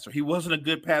accurate passer. He wasn't a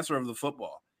good passer of the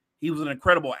football. He was an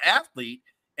incredible athlete,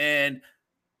 and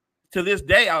to this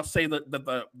day, I'll say that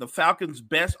the Falcons'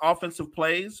 best offensive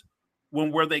plays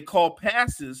where they call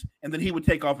passes and then he would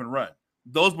take off and run.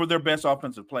 Those were their best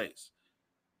offensive plays.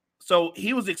 So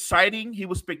he was exciting. He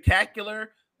was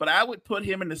spectacular, but I would put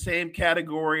him in the same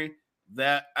category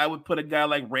that I would put a guy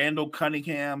like Randall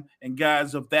Cunningham and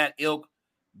guys of that ilk.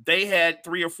 They had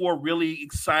 3 or 4 really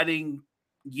exciting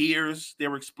years. They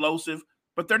were explosive,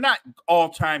 but they're not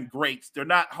all-time greats. They're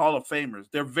not Hall of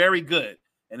Famers. They're very good.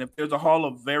 And if there's a Hall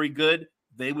of very good,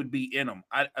 they would be in them.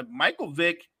 Michael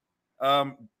Vick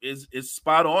is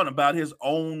spot on about his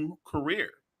own career.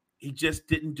 He just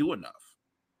didn't do enough.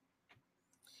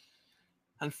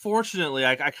 Unfortunately,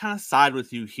 I kind of side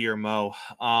with you here, Mo.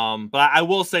 But I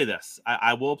will say this.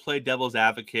 I will play devil's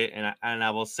advocate, and I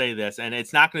will say this. And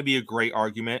it's not going to be a great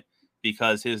argument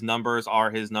because his numbers are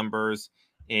his numbers.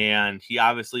 And he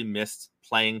obviously missed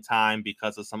playing time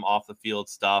because of some off-the-field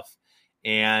stuff.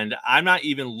 And I'm not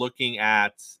even looking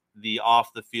at the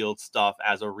off-the-field stuff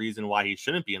as a reason why he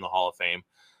shouldn't be in the Hall of Fame.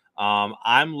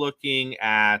 I'm looking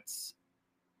at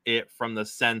it from the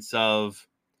sense of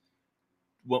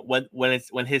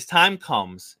when his time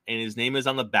comes and his name is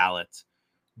on the ballot,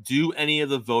 do any of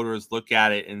the voters look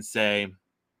at it and say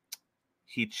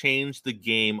he changed the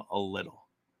game a little,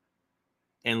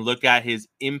 and look at his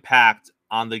impact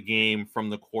on the game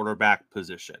from the quarterback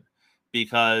position?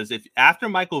 Because if after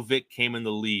Michael Vick came in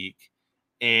the league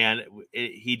and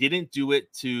he didn't do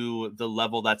it to the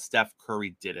level that Steph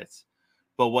Curry did it,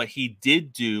 but what he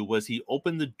did do was he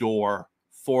opened the door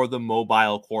for the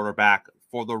mobile quarterback,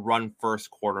 for the run-first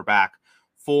quarterback,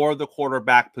 for the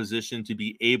quarterback position to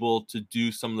be able to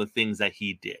do some of the things that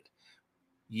he did.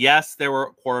 Yes, there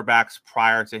were quarterbacks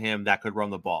prior to him that could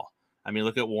run the ball. I mean,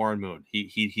 look at Warren Moon.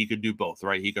 He could do both,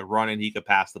 right? He could run and he could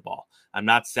pass the ball. I'm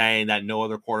not saying that no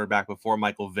other quarterback before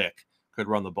Michael Vick could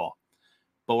run the ball.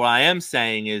 But what I am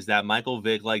saying is that Michael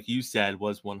Vick, like you said,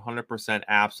 was 100%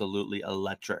 absolutely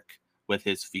electric with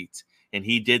his feet. And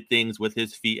he did things with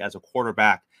his feet as a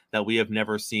quarterback that we have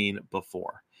never seen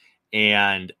before.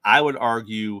 And I would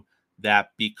argue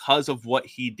that because of what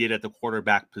he did at the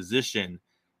quarterback position,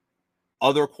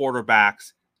 other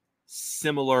quarterbacks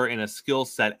similar in a skill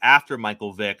set after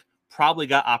Michael Vick probably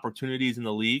got opportunities in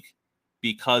the league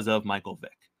because of Michael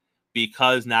Vick.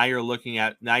 Because now you're looking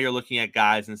at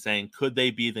guys and saying, could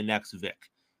they be the next Vick?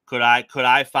 Could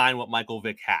I find what Michael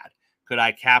Vick had? Could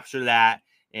I capture that?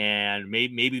 And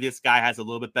maybe this guy has a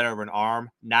little bit better of an arm,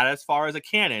 not as far as a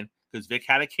cannon, because Vick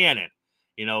had a cannon.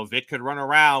 You know, Vick could run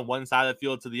around one side of the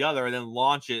field to the other and then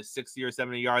launch it 60 or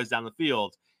 70 yards down the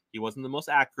field. He wasn't the most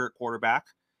accurate quarterback.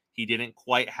 He didn't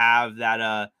quite have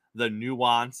that the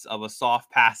nuance of a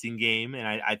soft passing game, and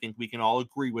I think we can all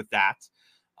agree with that.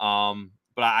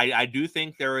 But I do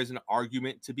think there is an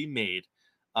argument to be made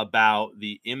about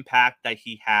the impact that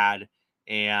he had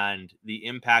and the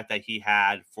impact that he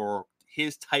had for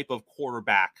his type of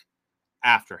quarterback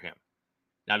after him.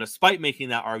 Now, despite making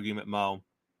that argument, Mo,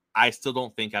 I still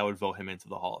don't think I would vote him into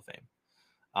the Hall of Fame.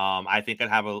 I think I'd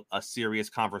have a serious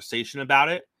conversation about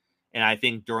it. And I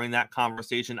think during that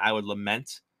conversation, I would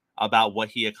lament about what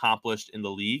he accomplished in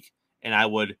the league, and I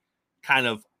would kind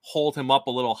of hold him up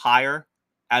a little higher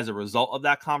as a result of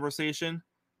that conversation.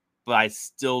 But I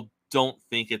still don't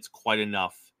think it's quite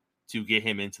enough to get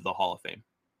him into the Hall of Fame.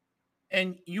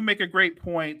 And you make a great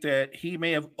point that he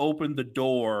may have opened the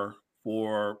door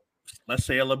for, let's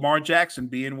say, a Lamar Jackson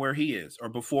being where he is, or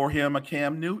before him, a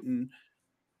Cam Newton.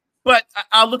 But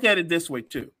I'll look at it this way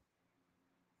too.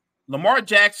 Lamar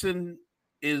Jackson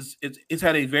is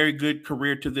had a very good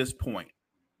career to this point.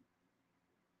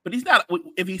 But he's not.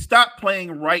 If he stopped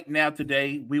playing right now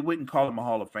today, we wouldn't call him a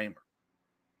Hall of Famer.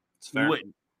 We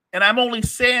wouldn't. And I'm only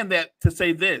saying that to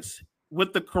say this.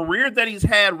 With the career that he's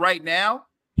had right now,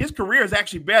 his career is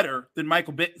actually better than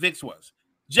Michael Vick's was.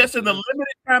 Just in the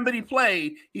limited time that he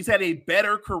played, he's had a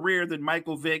better career than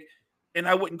Michael Vick, and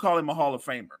I wouldn't call him a Hall of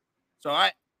Famer. So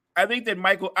I think that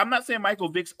I'm not saying Michael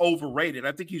Vick's overrated.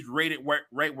 I think he's rated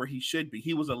right where he should be.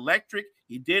 He was electric.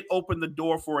 He did open the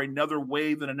door for another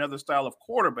wave and another style of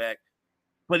quarterback,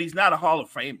 but he's not a Hall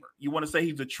of Famer. You want to say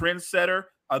he's a trendsetter?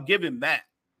 I'll give him that.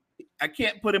 I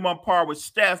can't put him on par with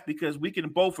Steph because we can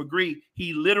both agree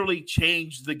he literally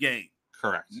changed the game.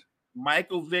 Correct.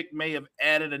 Michael Vick may have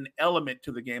added an element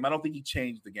to the game. I don't think he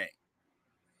changed the game.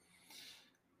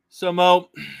 So, Mo,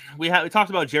 we talked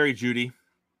about Jerry Jeudy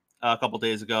a couple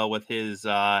days ago with his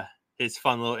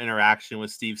fun little interaction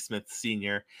with Steve Smith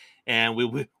Sr. And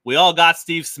we all got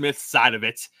Steve Smith's side of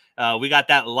it. We got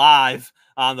that live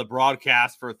on the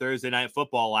broadcast for Thursday Night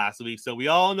Football last week. So we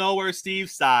all know where Steve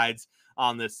sides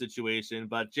on this situation.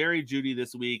 But Jerry Jeudy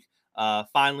this week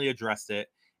finally addressed it.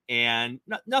 And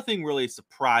nothing really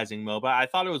surprising, Mo, but I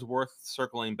thought it was worth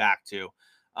circling back to.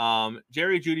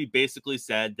 Jerry Jeudy basically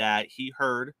said that he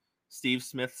heard Steve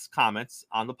Smith's comments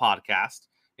on the podcast,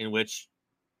 in which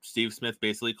Steve Smith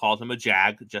basically called him a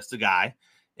jag, just a guy,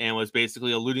 and was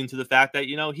basically alluding to the fact that,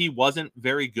 he wasn't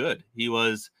very good. He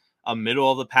was a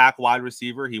middle of the pack wide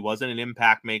receiver. He wasn't an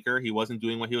impact maker. He wasn't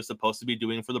doing what he was supposed to be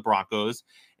doing for the Broncos.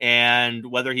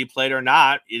 And whether he played or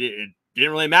not, it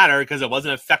didn't really matter because it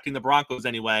wasn't affecting the Broncos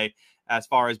anyway, as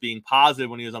far as being positive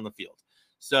when he was on the field.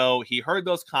 So he heard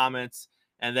those comments,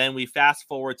 and then we fast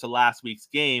forward to last week's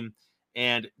game,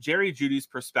 and Jerry Jeudy's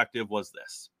perspective was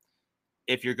this.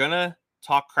 If you're going to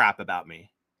talk crap about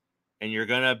me, and you're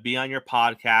going to be on your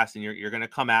podcast, and you're going to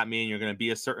come at me, and you're going to be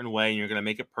a certain way, and you're going to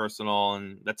make it personal,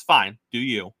 and that's fine. Do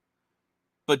you.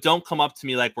 But don't come up to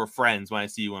me like we're friends when I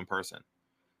see you in person.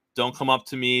 Don't come up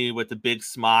to me with a big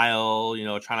smile,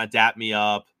 trying to dap me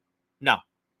up. No.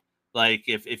 Like,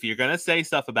 if you're going to say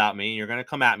stuff about me, you're going to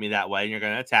come at me that way, and you're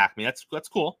going to attack me, that's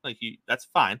cool. Like, that's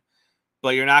fine.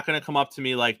 But you're not going to come up to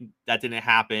me like that didn't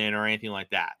happen or anything like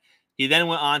that. He then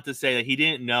went on to say that he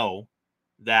didn't know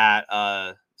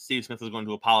that Steve Smith was going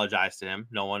to apologize to him.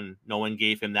 No one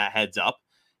gave him that heads up.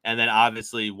 And then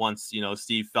obviously once,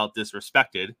 Steve felt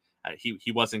disrespected,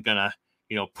 he wasn't going to,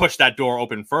 push that door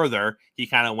open further. He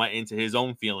kind of went into his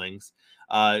own feelings.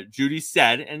 Jeudy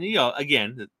said, and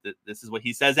again, this is what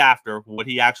he says after. Would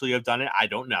he actually have done it? I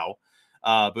don't know.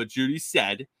 But Jeudy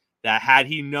said that had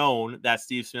he known that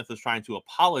Steve Smith was trying to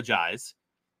apologize,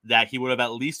 that he would have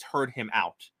at least heard him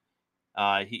out.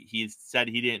 He said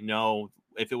he didn't know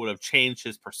if it would have changed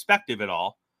his perspective at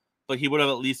all, but he would have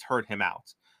at least heard him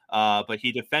out. But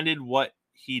he defended what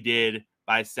he did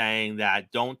by saying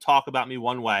that don't talk about me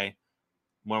one way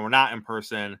when we're not in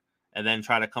person, and then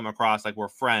try to come across like we're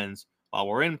friends while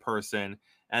we're in person.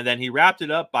 And then he wrapped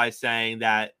it up by saying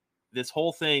that this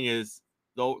whole thing is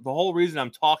the whole reason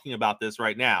I'm talking about this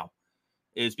right now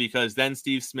is because then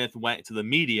Steve Smith went to the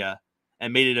media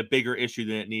and made it a bigger issue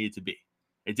than it needed to be.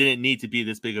 It didn't need to be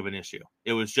this big of an issue.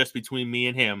 It was just between me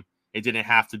and him. It didn't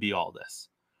have to be all this.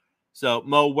 So,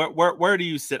 Mo, where do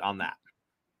you sit on that?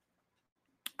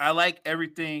 I like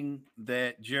everything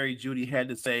that Jerry Jeudy had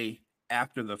to say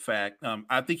after the fact.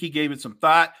 I think he gave it some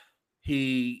thought.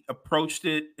 He approached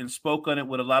it and spoke on it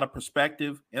with a lot of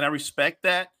perspective, and I respect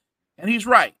that. And he's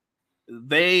right.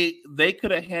 They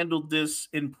could have handled this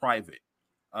in private.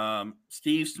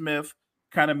 Steve Smith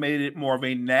kind of made it more of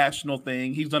a national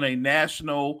thing. He's on a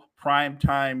national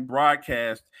primetime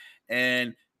broadcast,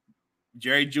 and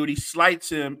Jerry Jeudy slights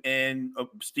him, and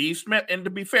Steve Smith, and to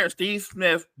be fair, Steve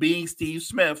Smith being Steve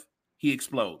Smith, he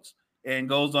explodes and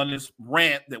goes on this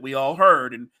rant that we all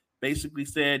heard and basically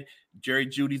said Jerry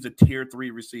Jeudy's a tier 3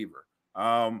 receiver.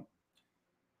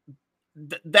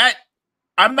 That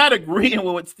I'm not agreeing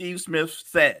with what Steve Smith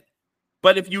said,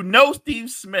 but if you know Steve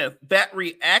Smith, that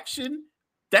reaction,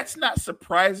 that's not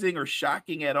surprising or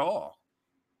shocking at all.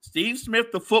 Steve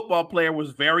Smith, the football player,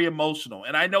 was very emotional.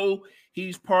 And I know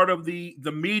he's part of the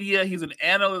media. He's an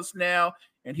analyst now.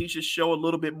 and he should show a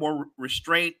little bit more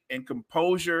restraint and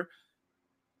composure.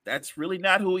 That's really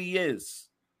not who he is.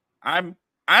 I'm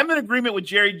in agreement with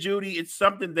Jerry Jeudy. It's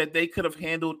something that they could have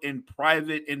handled in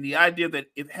private, and the idea that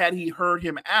had he heard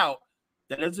him out,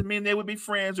 that doesn't mean they would be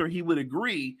friends or he would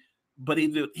agree, but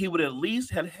he would at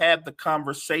least have had the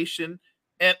conversation.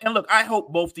 And look, I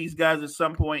hope both these guys at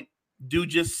some point do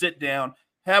just sit down,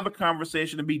 have a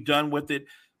conversation, and be done with it.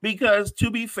 Because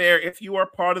to be fair, if you are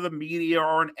part of the media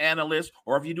or an analyst,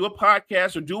 or if you do a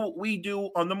podcast or do what we do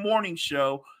on the morning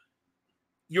show,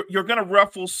 you're going to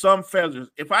ruffle some feathers.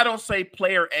 If I don't say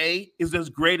player A is as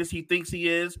great as he thinks he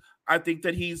is, I think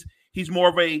that he's more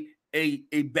of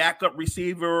a backup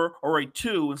receiver or a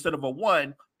 2 instead of a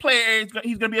 1. Player A,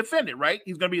 he's going to be offended, right?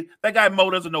 He's going to be, that guy Mo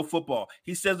doesn't know football.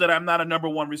 He says that I'm not a number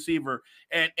 1 receiver,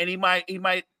 and he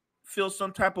might feel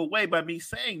some type of way by me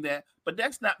saying that, but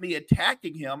that's not me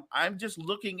attacking him. I'm just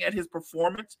looking at his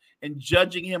performance and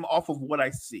judging him off of what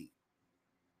I see.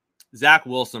 Zach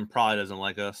Wilson probably doesn't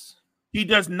like us. He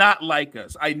does not like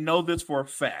us. I know this for a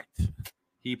fact.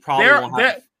 He probably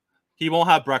won't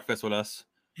have breakfast with us.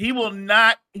 He will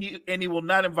not. He will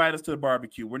not invite us to the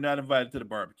barbecue. We're not invited to the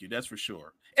barbecue. That's for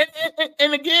sure.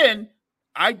 And again,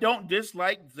 I don't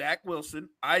dislike Zach Wilson.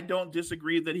 I don't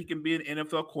disagree that he can be an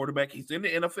NFL quarterback. He's in the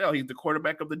NFL. He's the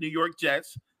quarterback of the New York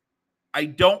Jets. I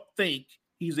don't think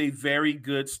he's a very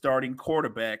good starting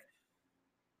quarterback.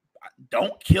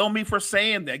 Don't kill me for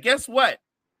saying that. Guess what?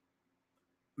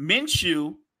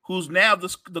 Minshew, who's now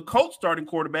the Colts starting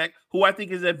quarterback, who I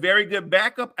think is a very good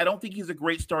backup. I don't think he's a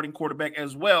great starting quarterback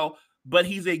as well, but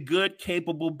he's a good,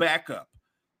 capable backup.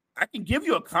 I can give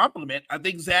you a compliment. I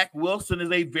think Zach Wilson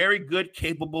is a very good,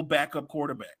 capable backup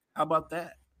quarterback. How about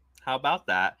that? How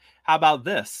about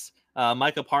this?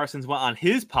 Micah Parsons went on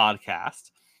his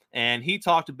podcast, and he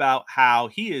talked about how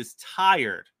he is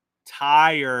tired,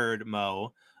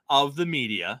 Mo, of the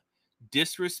media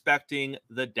disrespecting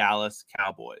the Dallas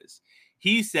Cowboys.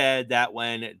 He said that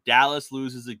when Dallas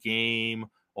loses a game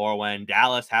or when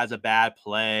Dallas has a bad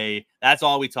play, that's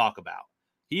all we talk about.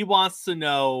 He wants to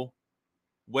know,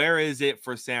 where is it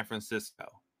for San Francisco?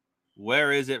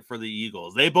 Where is it for the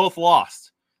Eagles? They both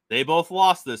lost. They both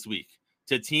lost this week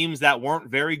to teams that weren't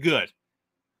very good.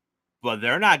 But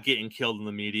they're not getting killed in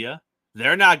the media.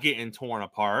 They're not getting torn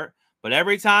apart. But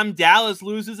every time Dallas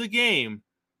loses a game,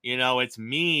 you know, it's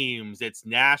memes, it's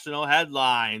national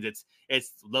headlines,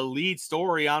 it's the lead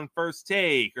story on First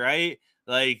Take, right?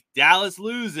 Like, Dallas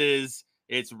loses,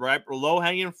 it's ripe,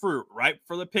 low-hanging fruit, ripe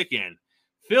for the picking.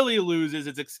 Philly loses,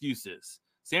 it's excuses.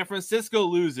 San Francisco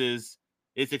loses,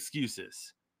 it's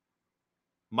excuses.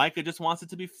 Micah just wants it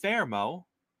to be fair, Mo.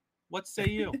 What say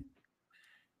you?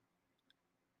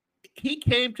 He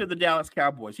came to the Dallas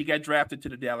Cowboys. He got drafted to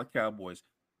the Dallas Cowboys.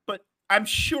 But I'm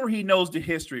sure he knows the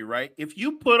history, right? If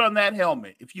you put on that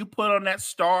helmet, if you put on that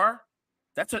star,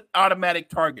 that's an automatic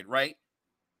target, right?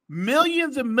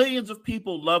 Millions and millions of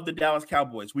people love the Dallas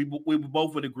Cowboys. We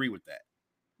both would agree with that.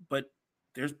 But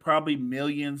there's probably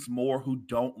millions more who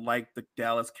don't like the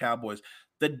Dallas Cowboys.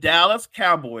 The Dallas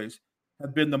Cowboys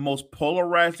have been the most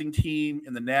polarizing team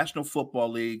in the National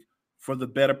Football League for the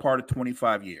better part of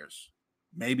 25 years,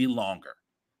 maybe longer.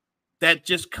 That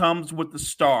just comes with the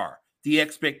star, the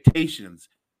expectations.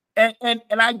 And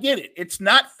I get it. It's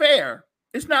not fair.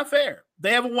 It's not fair.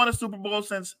 They haven't won a Super Bowl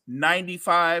since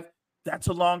 95. That's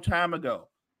a long time ago.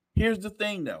 Here's the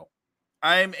thing, though.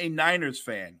 I'm a Niners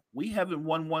fan. We haven't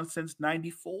won one since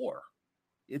 94.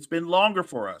 It's been longer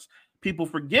for us. People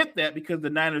forget that because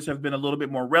the Niners have been a little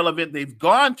bit more relevant. They've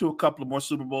gone to a couple of more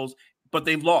Super Bowls, but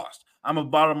they've lost. I'm a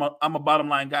bottom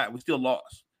line guy. We still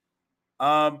lost.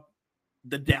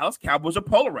 The Dallas Cowboys are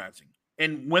polarizing.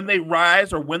 And when they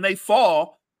rise or when they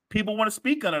fall, people want to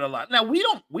speak on it a lot. Now, we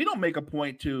don't make a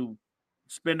point to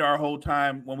spend our whole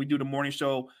time when we do the morning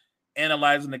show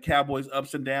analyzing the Cowboys'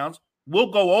 ups and downs.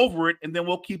 We'll go over it, and then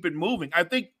we'll keep it moving. I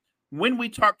think when we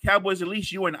talk Cowboys, at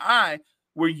least you and I,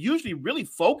 we're usually really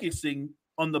focusing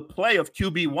on the play of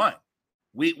QB1.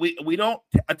 We don't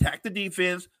attack the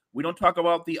defense. We don't talk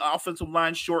about the offensive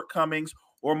line shortcomings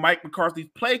or Mike McCarthy's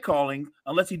play calling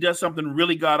unless he does something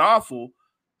really god-awful.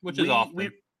 Which is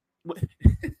often.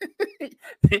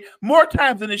 More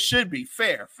times than it should be.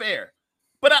 Fair.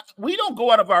 But we don't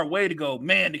go out of our way to go,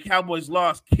 man, the Cowboys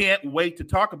lost. Can't wait to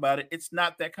talk about it. It's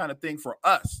not that kind of thing for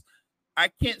us. I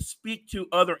can't speak to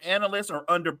other analysts or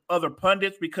other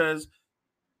pundits because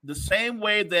the same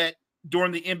way that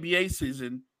during the NBA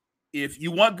season, if you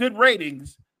want good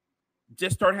ratings,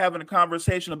 just start having a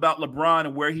conversation about LeBron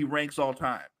and where he ranks all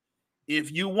time.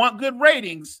 If you want good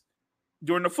ratings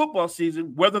during the football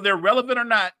season, whether they're relevant or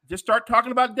not, just start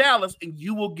talking about Dallas and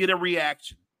you will get a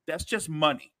reaction. That's just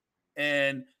money.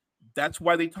 And that's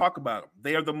why they talk about them.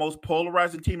 They are the most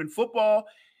polarizing team in football.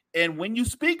 And when you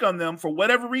speak on them, for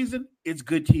whatever reason, it's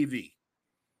good TV.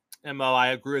 And Mo, I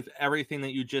agree with everything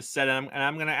that you just said. And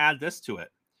I'm going to add this to it.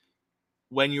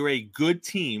 When you're a good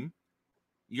team,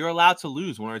 you're allowed to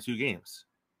lose 1 or 2 games.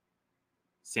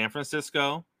 San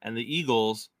Francisco and the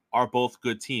Eagles are both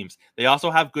good teams. They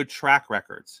also have good track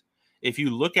records. If you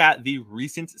look at the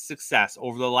recent success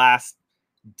over the last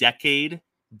decade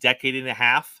and a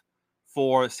half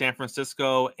for San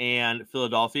Francisco and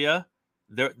Philadelphia,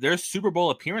 there's Super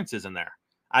Bowl appearances in there.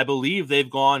 I believe they've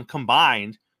gone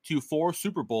combined to 4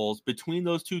 Super Bowls between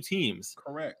those two teams.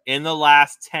 Correct. In the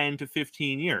last 10 to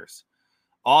 15 years.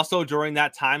 Also, during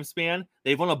that time span,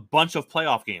 they've won a bunch of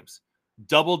playoff games.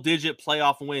 Double-digit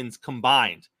playoff wins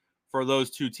combined for those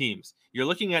two teams. You're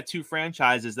looking at 2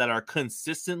 franchises that are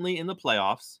consistently in the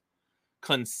playoffs,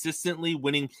 consistently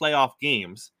winning playoff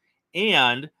games,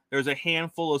 and there's a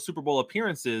handful of Super Bowl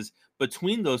appearances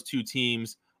between those two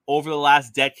teams over the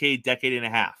last decade and a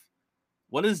half.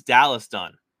 What has Dallas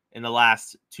done in the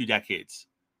last 2 decades?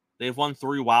 They've won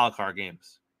 3 wildcard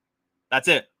games. That's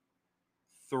it.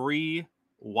 3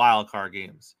 wildcard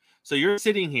games. So you're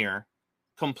sitting here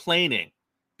complaining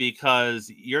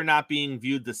because you're not being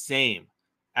viewed the same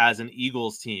as an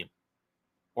Eagles team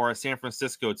or a San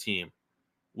Francisco team,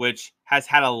 which has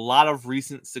had a lot of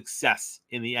recent success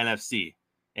in the NFC,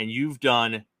 and you've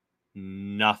done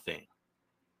nothing.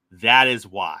 That is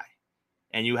why.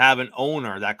 And you have an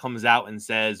owner that comes out and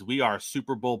says, we are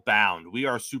Super Bowl bound. We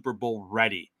are Super Bowl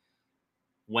ready.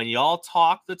 When y'all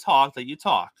talk the talk that you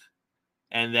talk,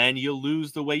 and then you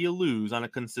lose the way you lose on a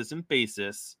consistent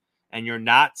basis, and you're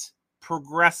not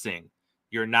progressing,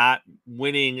 you're not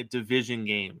winning division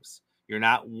games, you're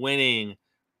not winning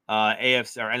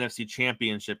AFC or NFC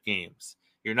championship games,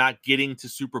 you're not getting to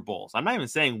Super Bowls. I'm not even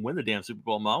saying win the damn Super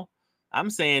Bowl, Mo. I'm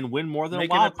saying win more than a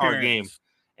wild card game,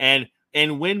 and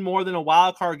win more than a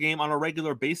wild card game on a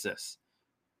regular basis.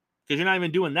 Because you're not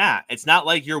even doing that. It's not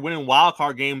like you're winning wild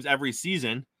card games every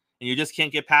season and you just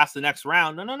can't get past the next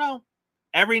round. No.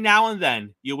 Every now and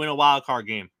then you win a wild card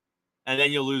game and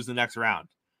then you'll lose the next round.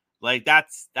 Like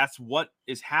that's what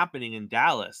is happening in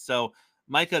Dallas. So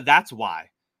Micah, that's why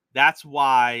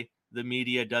the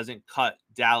media doesn't cut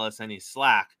Dallas any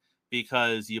slack,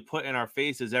 because you put in our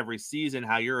faces every season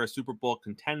how you're a Super Bowl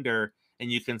contender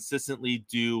and you consistently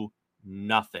do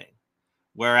nothing.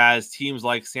 Whereas teams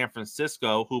like San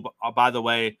Francisco, who, by the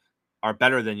way, are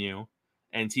better than you,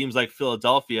 and teams like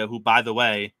Philadelphia, who, by the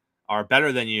way, are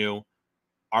better than you,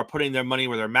 are putting their money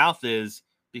where their mouth is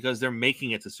because they're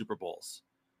making it to Super Bowls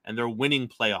and they're winning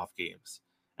playoff games.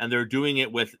 And they're doing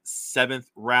it with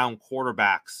 7th-round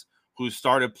quarterbacks who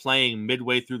started playing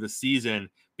midway through the season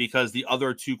because the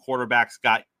other 2 quarterbacks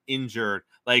got injured.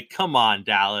 Like, come on,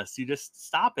 Dallas. You just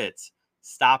stop it.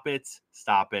 Stop it.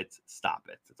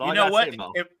 That's all you I know gotta what? say,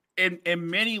 Mo. In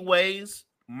many ways,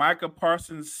 Micah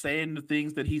Parsons saying the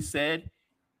things that he said,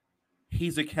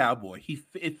 he's a Cowboy.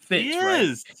 It fits. He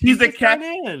is. Right? He's a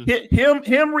Cowboy.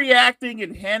 Him reacting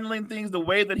and handling things the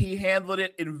way that he handled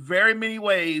it, in very many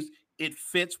ways, it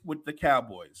fits with the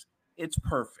Cowboys. It's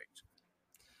perfect.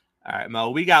 All right, Mo,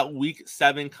 we got week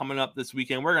 7 coming up this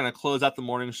weekend. We're going to close out the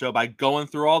morning show by going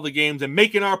through all the games and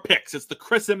making our picks. It's the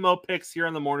Chris and Mo picks here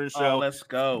on the morning show. Let's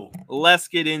go. Let's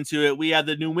get into it. We have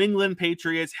the New England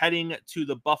Patriots heading to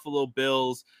the Buffalo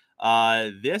Bills.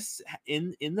 This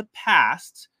in the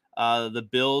past, the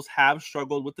Bills have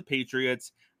struggled with the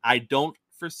Patriots. I don't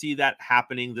foresee that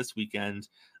happening this weekend.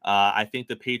 I think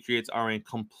the Patriots are in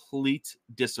complete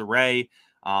disarray.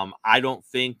 I don't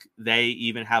think they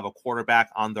even have a quarterback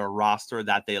on their roster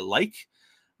that they like.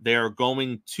 They're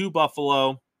going to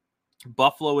Buffalo.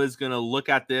 Buffalo is going to look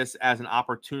at this as an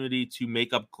opportunity to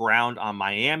make up ground on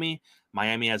Miami.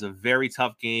 Miami has a very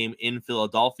tough game in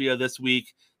Philadelphia this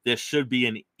week. This should be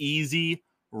an easy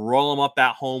roll them up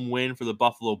at home win for the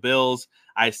Buffalo Bills.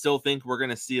 I still think we're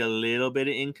going to see a little bit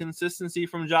of inconsistency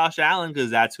from Josh Allen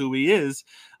because that's who he is.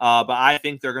 But I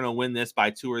think they're going to win this by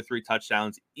 2 or 3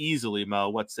 touchdowns easily, Mo.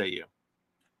 What say you?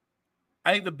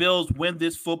 I think the Bills win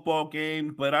this football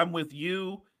game, but I'm with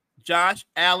you. Josh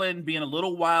Allen being a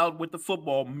little wild with the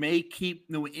football may keep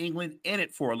New England in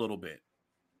it for a little bit.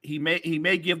 He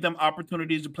may give them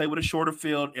opportunities to play with a shorter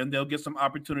field, and they'll get some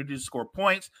opportunities to score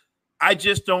points. I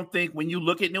just don't think when you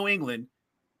look at New England,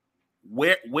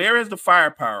 where is the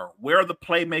firepower? Where are the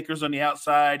playmakers on the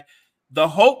outside? The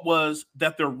hope was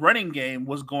that their running game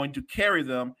was going to carry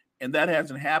them, and that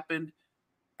hasn't happened.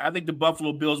 I think the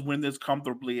Buffalo Bills win this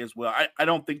comfortably as well. I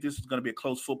don't think this is going to be a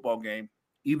close football game,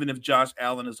 even if Josh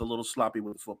Allen is a little sloppy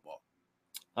with the football.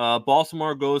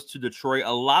 Baltimore goes to Detroit.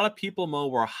 A lot of people, Mo,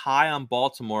 were high on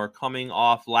Baltimore coming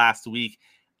off last week.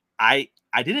 I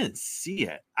didn't see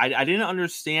it. I didn't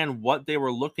understand what they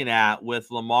were looking at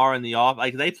with Lamar in the off.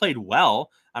 Like, they played well.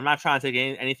 I'm not trying to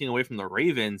take anything away from the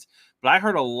Ravens, but I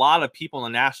heard a lot of people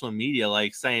in the national media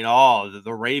like saying, "Oh,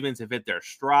 the Ravens have hit their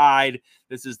stride.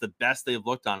 This is the best they've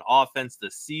looked on offense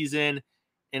this season."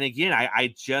 And again,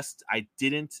 I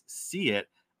didn't see it,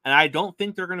 and I don't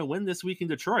think they're going to win this week in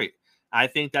Detroit. I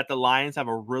think that the Lions have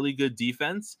a really good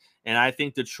defense, and I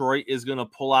think Detroit is going to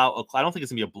pull out I don't think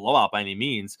it's going to be a blowout by any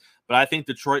means, but I think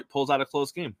Detroit pulls out a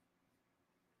close game.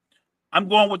 I'm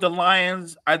going with the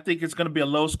Lions. I think it's going to be a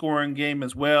low-scoring game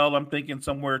as well. I'm thinking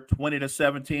somewhere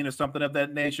 20-17 or something of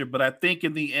that nature, but I think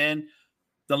in the end,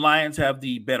 the Lions have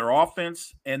the better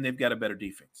offense, and they've got a better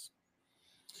defense.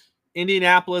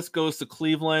 Indianapolis goes to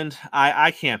Cleveland.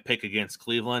 I can't pick against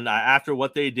Cleveland. After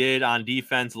what they did on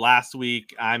defense last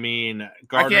week, I mean,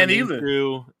 Gardner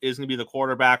Minshew is going to be the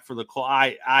quarterback for the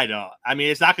I don't. I mean,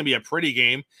 it's not going to be a pretty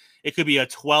game. It could be a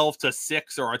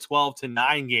 12-6 or a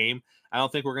 12-9 game. I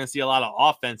don't think we're going to see a lot of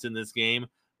offense in this game,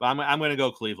 but I'm going to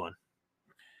go Cleveland.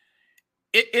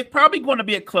 It's probably going to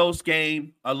be a close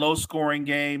game, a low-scoring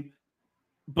game,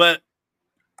 but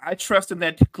I trust in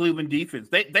that Cleveland defense.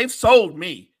 They've sold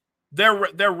me.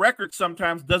 Their record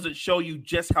sometimes doesn't show you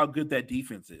just how good that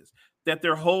defense is, that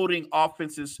they're holding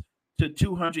offenses to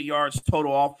 200 yards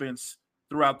total offense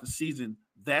throughout the season.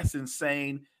 That's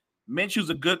insane. Minshew's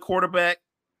a good quarterback,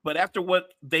 but after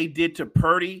what they did to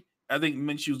Purdy, I think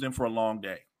Minshew's in for a long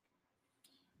day.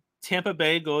 Tampa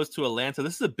Bay goes to Atlanta.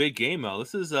 This is a big game, though.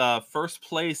 This is first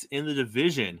place in the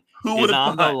division. Who would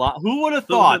have thought? Who would have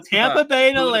thought? Tampa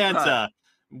Bay and Atlanta,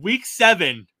 Week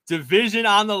 7. Division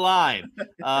on the line.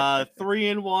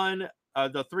 3-1.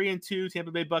 The 3-2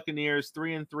 Tampa Bay Buccaneers,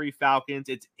 3-3 Falcons.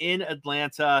 It's in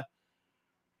Atlanta.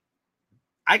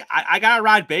 I gotta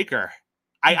ride Baker.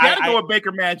 I gotta go with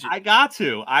Baker Magic. I got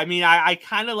to. I mean, I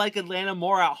kind of like Atlanta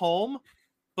more at home,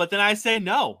 but then I say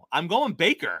no. I'm going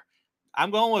Baker.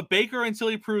 I'm going with Baker until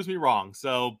he proves me wrong.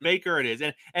 So Baker it is,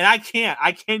 and I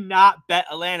cannot bet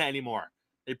Atlanta anymore.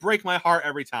 They break my heart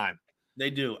every time. They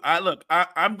do.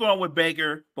 I'm going with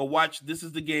Baker, but watch, this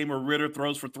is the game where Ritter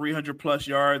throws for 300+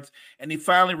 yards, and he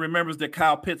finally remembers that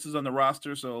Kyle Pitts is on the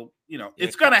roster. So,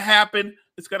 it's going to happen.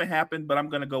 It's going to happen, but I'm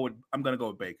going to go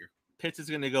with Baker. Pitts is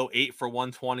going to go 8 for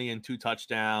 120 and 2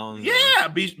 touchdowns. Yeah,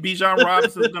 Bijan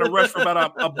Robinson is going to rush for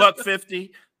about a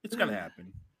 $150. It's going to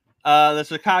happen. The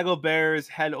Chicago Bears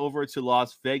head over to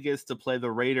Las Vegas to play the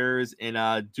Raiders in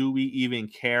Do We Even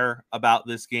Care About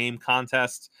This Game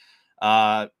contest.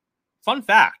 Fun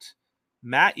fact,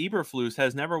 Matt Eberflus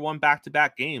has never won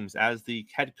back-to-back games as the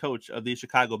head coach of the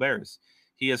Chicago Bears.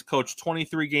 He has coached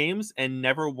 23 games and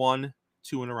never won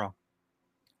 2 in a row.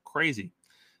 Crazy.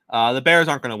 The Bears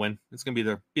aren't going to win. It's going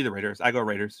to be the Raiders. I go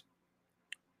Raiders.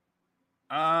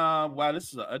 Wow, this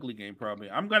is an ugly game probably.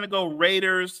 I'm going to go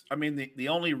Raiders. I mean, the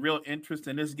only real interest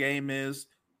in this game is,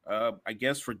 I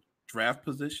guess, for draft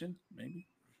position, maybe.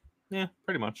 Yeah,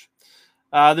 pretty much.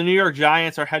 The New York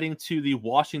Giants are heading to the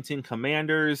Washington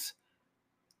Commanders.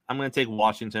 I'm going to take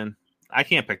Washington. I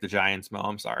can't pick the Giants, Mo.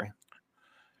 I'm sorry.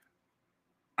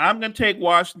 I'm going to take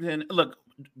Washington. Look,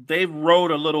 they've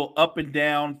rode a little up and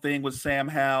down thing with Sam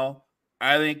Howell.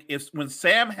 I think when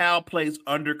Sam Howell plays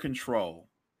under control,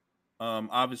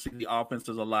 obviously the offense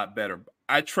is a lot better.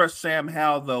 I trust Sam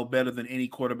Howell, though, better than any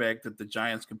quarterback that the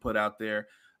Giants can put out there.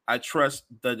 I trust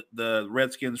the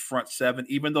Redskins front seven,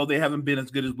 even though they haven't been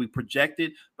as good as we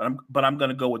projected. But I'm going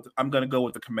to go with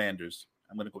the Commanders.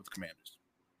 I'm going to go with the Commanders.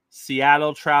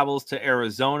 Seattle travels to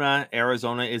Arizona.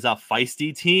 Arizona is a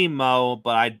feisty team, Mo,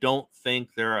 but I don't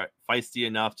think they're feisty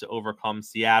enough to overcome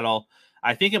Seattle.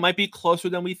 I think it might be closer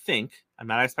than we think. I'm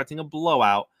not expecting a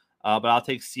blowout, but I'll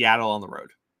take Seattle on the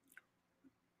road.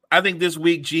 I think this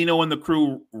week Geno and the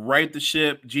crew right the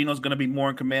ship. Geno's going to be more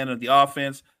in command of the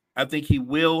offense. I think he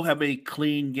will have a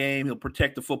clean game. He'll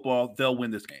protect the football. They'll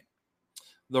win this game.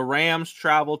 The Rams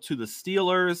travel to the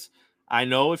Steelers. I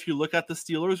know if you look at the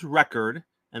Steelers' record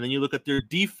and then you look at their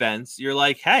defense, you're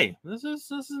like, hey, this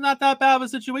is not that bad of a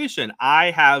situation.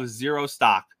 I have zero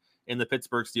stock in the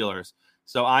Pittsburgh Steelers.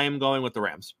 So I am going with the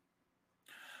Rams.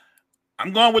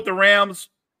 I'm going with the Rams,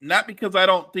 not because I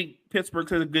don't think Pittsburgh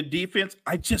has a good defense.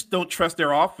 I just don't trust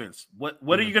their offense. What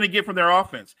are you going to get from their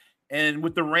offense? And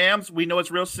with the Rams, we know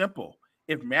it's real simple.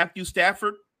 If Matthew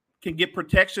Stafford can get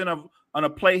protection on a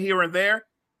play here and there,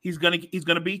 he's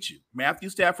gonna beat you. Matthew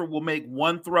Stafford will make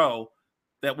one throw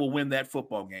that will win that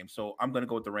football game. So I'm going to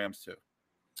go with the Rams too.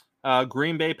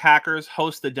 Green Bay Packers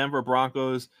host the Denver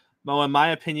Broncos. Mo, in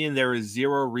my opinion, there is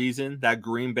zero reason that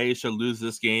Green Bay should lose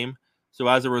this game. So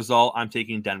as a result, I'm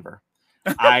taking Denver.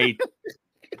 I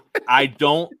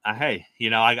don't. Hey,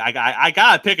 I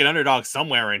gotta pick an underdog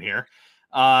somewhere in here.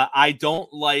 I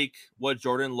don't like what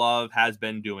Jordan Love has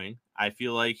been doing. I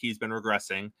feel like he's been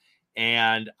regressing,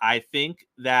 and I think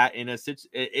that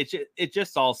it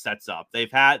just all sets up. They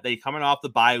coming off the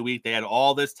bye week. They had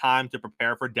all this time to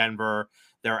prepare for Denver.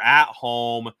 They're at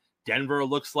home. Denver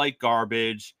looks like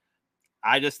garbage.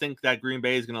 I just think that Green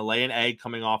Bay is going to lay an egg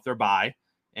coming off their bye,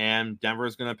 and Denver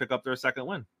is going to pick up their second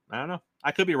win. I don't know.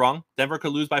 I could be wrong. Denver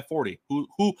could lose by 40.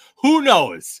 Who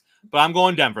knows? But I'm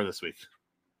going Denver this week.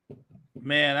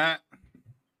 Man,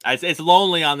 it's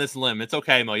lonely on this limb. It's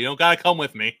okay, Mo. You don't got to come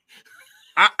with me.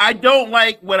 I don't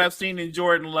like what I've seen in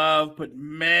Jordan Love, but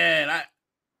man,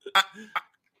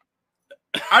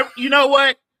 I you know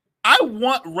what? I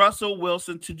want Russell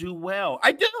Wilson to do well.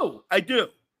 I do.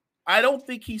 I don't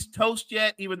think he's toast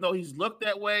yet, even though he's looked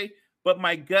that way. But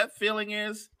my gut feeling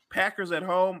is Packers at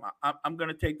home. I'm going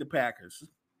to take the Packers.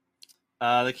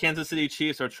 The Kansas City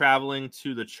Chiefs are traveling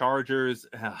to the Chargers.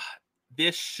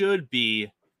 This should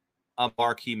be a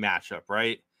marquee matchup,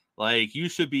 right? Like, you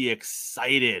should be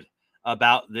excited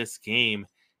about this game.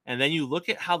 And then you look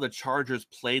at how the Chargers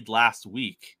played last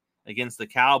week against the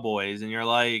Cowboys, and you're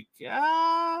like,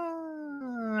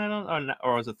 I don't know.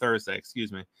 Or was it Thursday?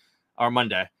 Excuse me. Or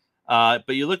Monday. But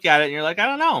you look at it and you're like, I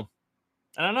don't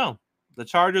know. The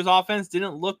Chargers offense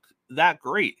didn't look that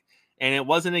great. And it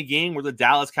wasn't a game where the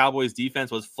Dallas Cowboys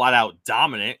defense was flat out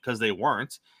dominant, because they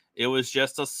weren't. It was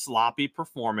just a sloppy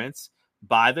performance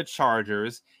by the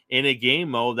Chargers in a game,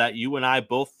 Mo, that you and I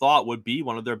both thought would be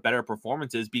one of their better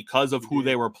performances because of who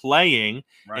they were playing,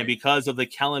 right, and because of the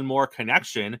Kellen Moore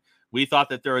connection. We thought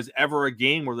that there was ever a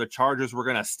game where the Chargers were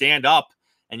going to stand up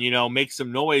and, make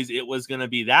some noise. It was going to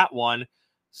be that one.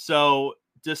 So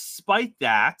despite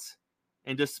that,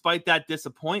 and despite that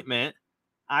disappointment,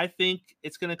 I think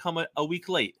it's going to come a week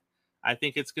late. I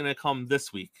think it's going to come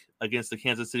this week against the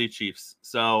Kansas City Chiefs.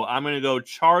 So I'm going to go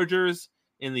Chargers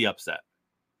in the upset.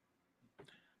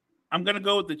 I'm going to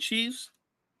go with the Chiefs,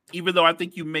 even though I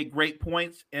think you make great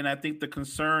points. And I think the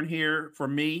concern here for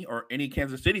me, or any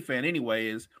Kansas City fan anyway,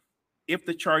 is if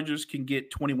the Chargers can get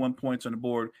 21 points on the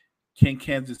board, can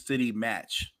Kansas City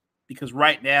match? Because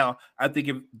right now, I think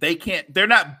if they can't, they're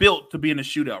not built to be in a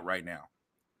shootout right now.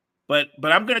 But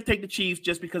I'm going to take the Chiefs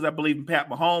just because I believe in Pat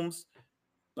Mahomes.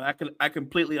 But I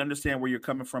completely understand where you're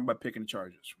coming from by picking the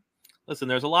Chargers. Listen,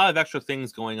 there's a lot of extra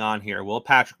things going on here. Will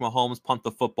Patrick Mahomes punt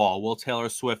the football? Will Taylor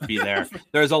Swift be there?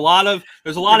 There's a lot of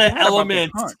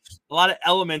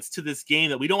elements to this game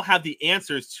that we don't have the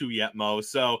answers to yet, Mo.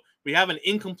 So we have an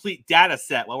incomplete data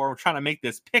set while we're trying to make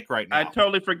this pick right now. I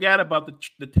totally forgot about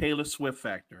the Taylor Swift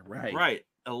factor. Right.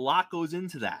 A lot goes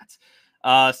into that.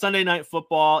 Sunday Night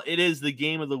Football. It is the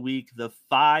game of the week. The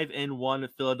 5-1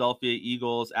 Philadelphia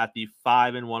Eagles at the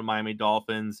 5-1 Miami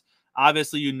Dolphins.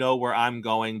 Obviously, you know where I'm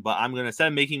going, but I'm gonna, instead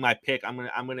of making my pick, I'm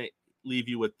gonna leave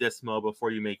you with this, Mo,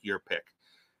 before you make your pick.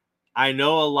 I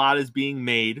know a lot is being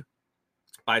made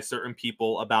by certain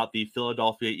people about the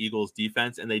Philadelphia Eagles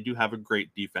defense, and they do have a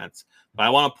great defense. But I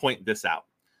want to point this out.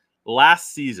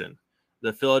 Last season,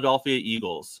 the Philadelphia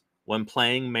Eagles, when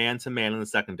playing man-to-man in the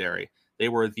secondary, they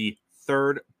were the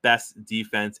third best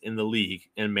defense in the league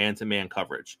in man-to-man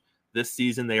coverage. This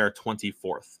season, they are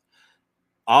 24th.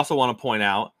 I also want to point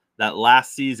out that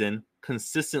last season,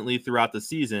 consistently throughout the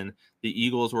season, the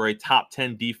Eagles were a top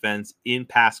 10 defense in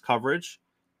pass coverage.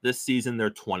 This season,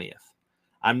 they're 20th.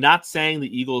 I'm not saying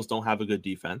the Eagles don't have a good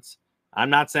defense.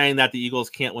 I'm not saying that the Eagles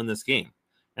can't win this game.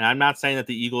 And I'm not saying that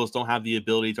the Eagles don't have the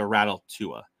ability to rattle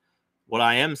Tua. What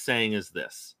I am saying is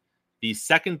this. The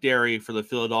secondary for the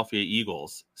Philadelphia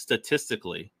Eagles,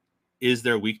 statistically, is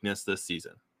their weakness this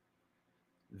season.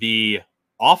 The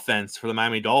offense for the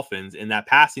Miami Dolphins in that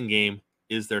passing game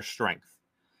is their strength.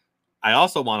 I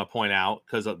also want to point out,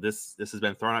 because this has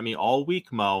been thrown at me all week,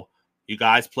 Mo, you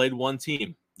guys played one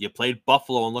team. You played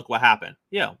Buffalo, and look what happened.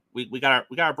 Yeah, we got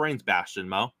our brains bashed in,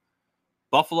 Mo.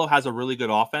 Buffalo has a really good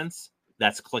offense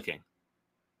that's clicking.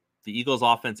 The Eagles'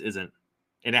 offense isn't,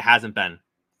 and it hasn't been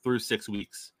through 6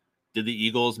 weeks. Did the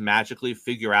Eagles magically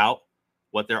figure out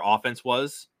what their offense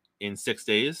was in 6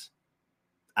 days?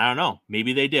 I don't know.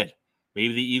 Maybe they did.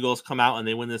 Maybe the Eagles come out and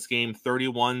they win this game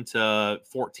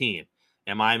 31-14,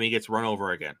 and Miami gets run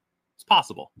over again. It's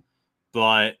possible.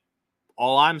 But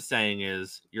all I'm saying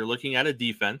is you're looking at a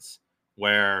defense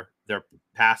where their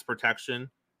pass protection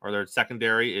or their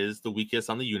secondary is the weakest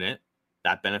on the unit.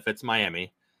 That benefits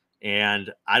Miami.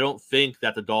 And I don't think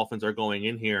that the Dolphins are going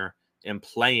in here and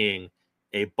playing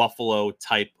a Buffalo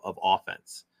type of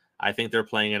offense. I think they're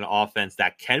playing an offense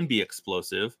that can be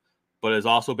explosive, but has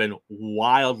also been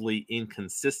wildly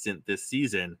inconsistent this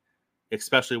season,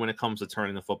 especially when it comes to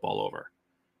turning the football over.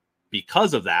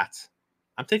 Because of that,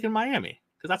 I'm taking Miami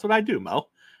because that's what I do, Mo.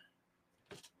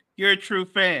 You're a true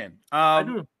fan. I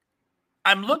do.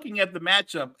 I'm looking at the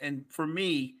matchup, and for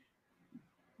me,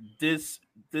 this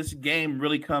game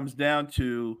really comes down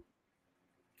to,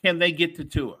 can they get to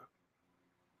Tua?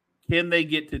 Can they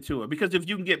get to Tua? Because if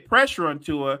you can get pressure on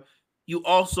Tua, you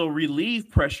also relieve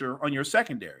pressure on your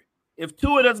secondary. If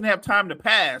Tua doesn't have time to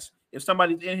pass, if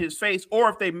somebody's in his face, or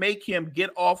if they make him get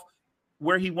off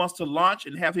where he wants to launch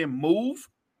and have him move,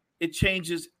 it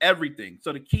changes everything.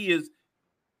 So the key is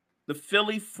the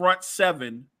Philly front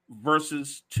seven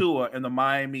versus Tua and the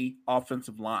Miami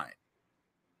offensive line.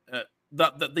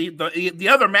 The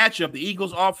other matchup, the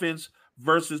Eagles offense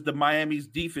versus the Miami's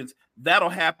defense, that'll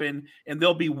happen, and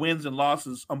there'll be wins and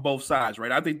losses on both sides,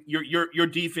 right? I think your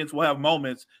defense will have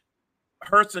moments.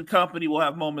 Hurts and company will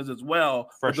have moments as well.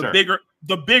 For sure.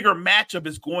 The bigger matchup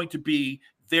is going to be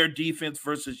their defense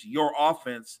versus your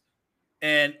offense.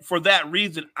 And for that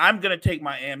reason, I'm going to take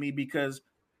Miami because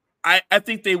I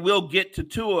think they will get to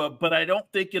Tua, but I don't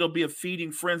think it'll be a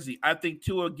feeding frenzy. I think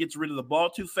Tua gets rid of the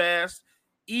ball too fast.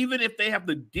 Even if they have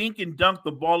to dink and dunk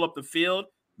the ball up the field,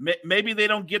 maybe they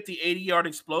don't get the 80-yard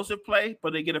explosive play,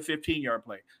 but they get a 15-yard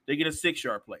play. They get a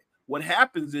 6-yard play. What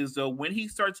happens is, though, when he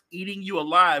starts eating you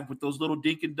alive with those little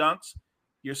dink and dunks,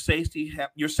 your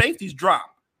safeties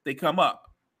drop. They come up,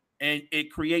 and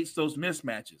it creates those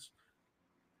mismatches.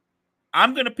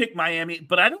 I'm going to pick Miami,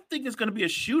 but I don't think it's going to be a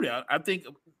shootout. I think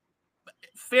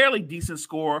fairly decent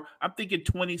score. I'm thinking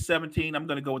 2017. I'm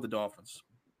going to go with the Dolphins.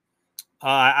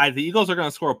 The Eagles are going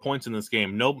to score points in this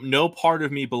game. No part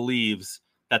of me believes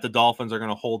that the Dolphins are going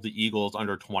to hold the Eagles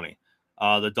under 20.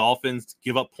 The Dolphins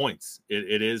give up points.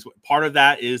 It is part of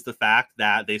that is the fact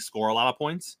that they score a lot of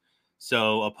points.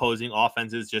 So opposing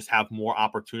offenses just have more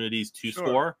opportunities to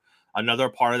score. Another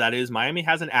part of that is Miami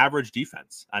has an average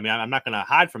defense. I mean, I'm not going to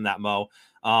hide from that, Mo.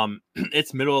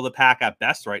 It's middle of the pack at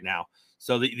best right now.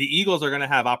 So the Eagles are going to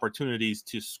have opportunities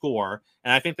to score,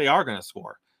 and I think they are going to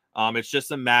score. It's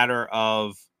just a matter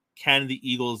of, can the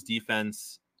Eagles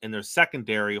defense in their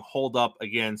secondary hold up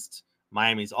against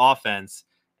Miami's offense?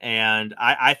 And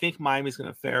I think Miami's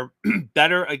going to fare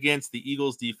better against the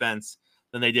Eagles defense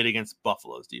than they did against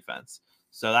Buffalo's defense.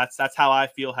 So that's how I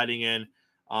feel heading in.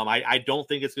 I don't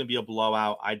think it's going to be a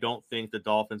blowout. I don't think the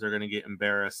Dolphins are going to get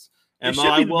embarrassed. It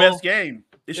should be the best game.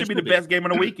 It should be the best game on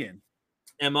the weekend.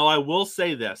 And Mo, I will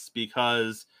say this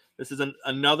because this is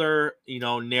another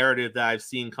narrative that I've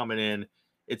seen coming in.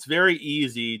 It's very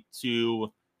easy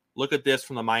to look at this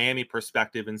from the Miami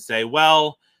perspective and say,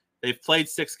 well, they've played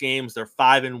 6 games. They're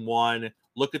 5-1.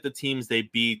 Look at the teams they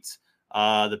beat.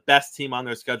 The best team on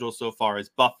their schedule so far is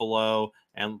Buffalo,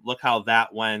 and look how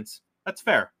that went. That's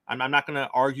fair. I'm not going to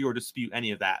argue or dispute any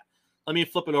of that. Let me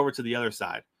flip it over to the other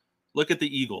side. Look at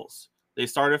the Eagles. They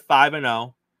started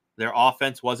 5-0. Their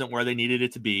offense wasn't where they needed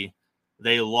it to be.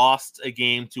 They lost a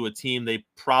game to a team they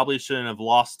probably shouldn't have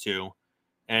lost to,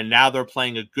 and now they're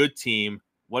playing a good team.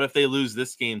 What if they lose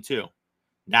this game too?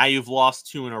 Now you've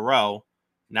lost 2 in a row.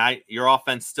 Now your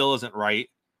offense still isn't right.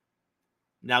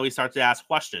 Now we start to ask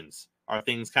questions. Are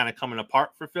things kind of coming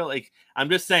apart for Phil? Like, I'm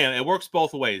just saying, it works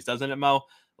both ways, doesn't it, Mo?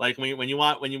 Like when you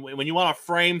want to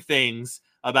frame things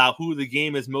about who the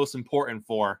game is most important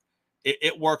for,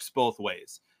 it works both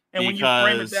ways. And when you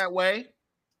frame it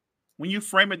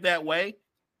that way,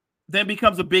 then it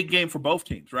becomes a big game for both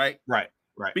teams, right? Right.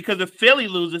 Because if Philly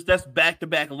loses, that's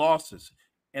back-to-back losses,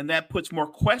 and that puts more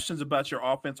questions about your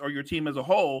offense or your team as a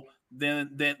whole than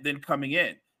coming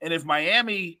in. And if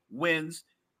Miami wins,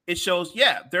 it shows,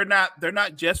 they're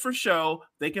not just for show.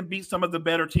 They can beat some of the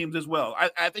better teams as well.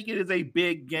 I think it is a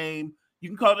big game. You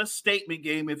can call it a statement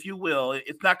game, if you will.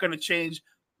 It's not going to change,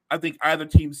 I think, either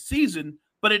team's season,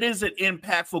 but it is an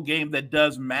impactful game that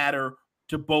does matter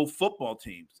to both football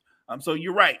teams. So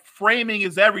you're right. Framing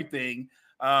is everything.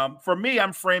 For me,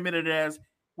 I'm framing it as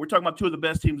we're talking about 2 of the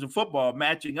best teams in football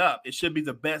matching up. It should be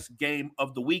the best game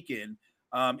of the weekend.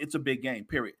 It's a big game,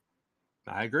 period.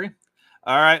 I agree.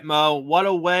 All right, Mo, what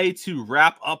a way to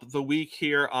wrap up the week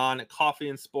here on Coffee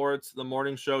and Sports, the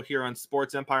morning show here on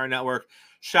Sports Empire Network.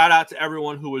 Shout out to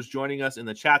everyone who was joining us in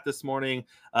the chat this morning.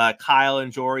 Kyle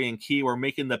and Jory and Key were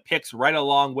making the picks right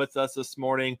along with us this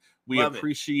morning. We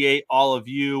appreciate all of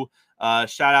you.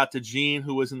 Shout out to Gene,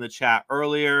 who was in the chat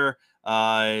earlier.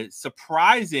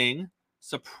 Surprising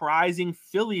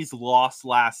Phillies loss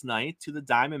last night to the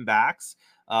Diamondbacks.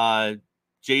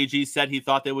 JG said he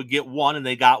thought they would get 1, and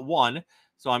they got 1.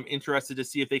 So I'm interested to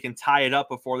see if they can tie it up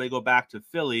before they go back to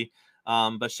Philly.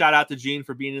 But shout out to Gene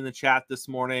for being in the chat this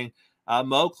morning.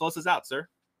 Mo, close us out, sir.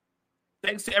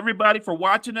 Thanks to everybody for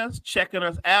watching us, checking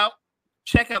us out.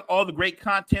 Check out all the great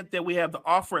content that we have to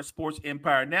offer at Sports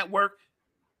Empire Network.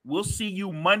 We'll see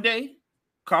you Monday.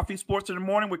 Coffee Sports in the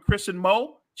Morning with Chris and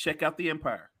Mo. Check out the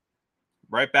Empire.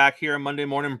 Right back here on Monday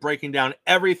morning, breaking down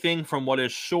everything from what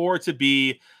is sure to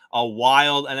be a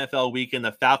wild NFL weekend.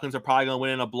 The Falcons are probably going to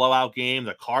win in a blowout game.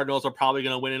 The Cardinals are probably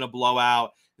going to win in a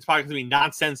blowout. It's probably going to be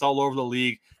nonsense all over the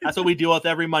league. That's what we deal with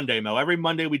every Monday, Mo. Every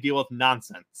Monday we deal with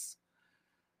nonsense.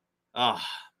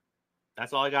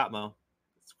 That's all I got, Mo.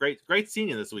 It's great seeing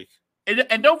you this week.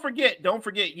 And don't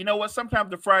forget, you know what?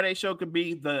 Sometimes the Friday show could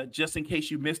be the just in case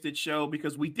you missed it show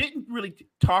because we didn't really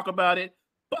talk about it,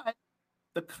 but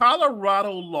the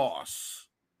Colorado loss.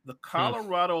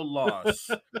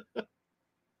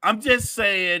 I'm just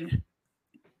saying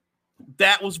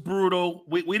that was brutal.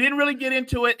 We didn't really get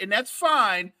into it, and that's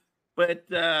fine, but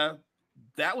that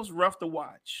was rough to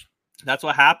watch. That's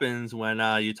what happens when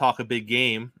you talk a big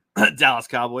game, Dallas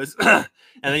Cowboys, and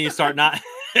then you start not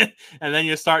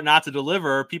to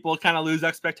deliver. People kind of lose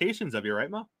expectations of you, right,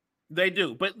 Mo? They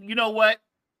do. But you know what?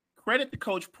 Credit to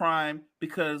Coach Prime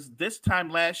because this time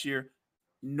last year,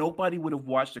 nobody would have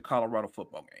watched a Colorado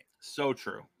football game. So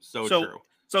true. So true.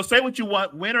 So say what you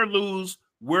want, win or lose,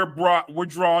 we're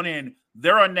drawn in.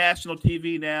 They're on national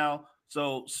TV now.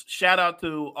 So shout out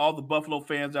to all the Buffalo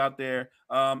fans out there.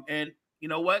 And you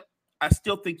know what? I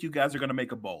still think you guys are going to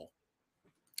make a bowl.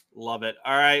 Love it.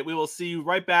 All right. We will see you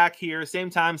right back here. Same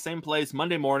time, same place,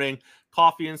 Monday morning.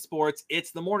 Coffee and Sports.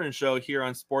 It's the morning show here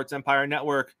on Sports Empire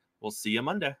Network. We'll see you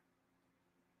Monday.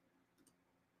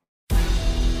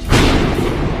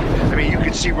 I mean, you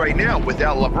can see right now,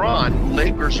 without LeBron,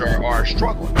 Lakers are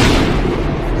struggling.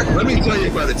 Let me tell you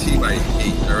about a team I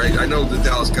hate, all right? I know the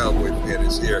Dallas Cowboy fan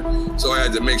is here, so I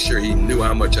had to make sure he knew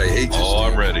how much I hate this team.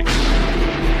 I'm ready.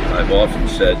 I've often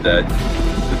said that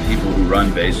the people who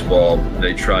run baseball,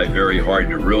 they try very hard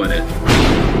to ruin it.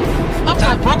 I'm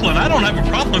from Brooklyn. I don't have a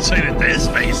problem saying it to his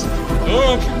face.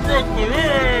 Oh, I'm from Brooklyn.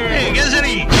 Hey, you guys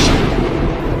any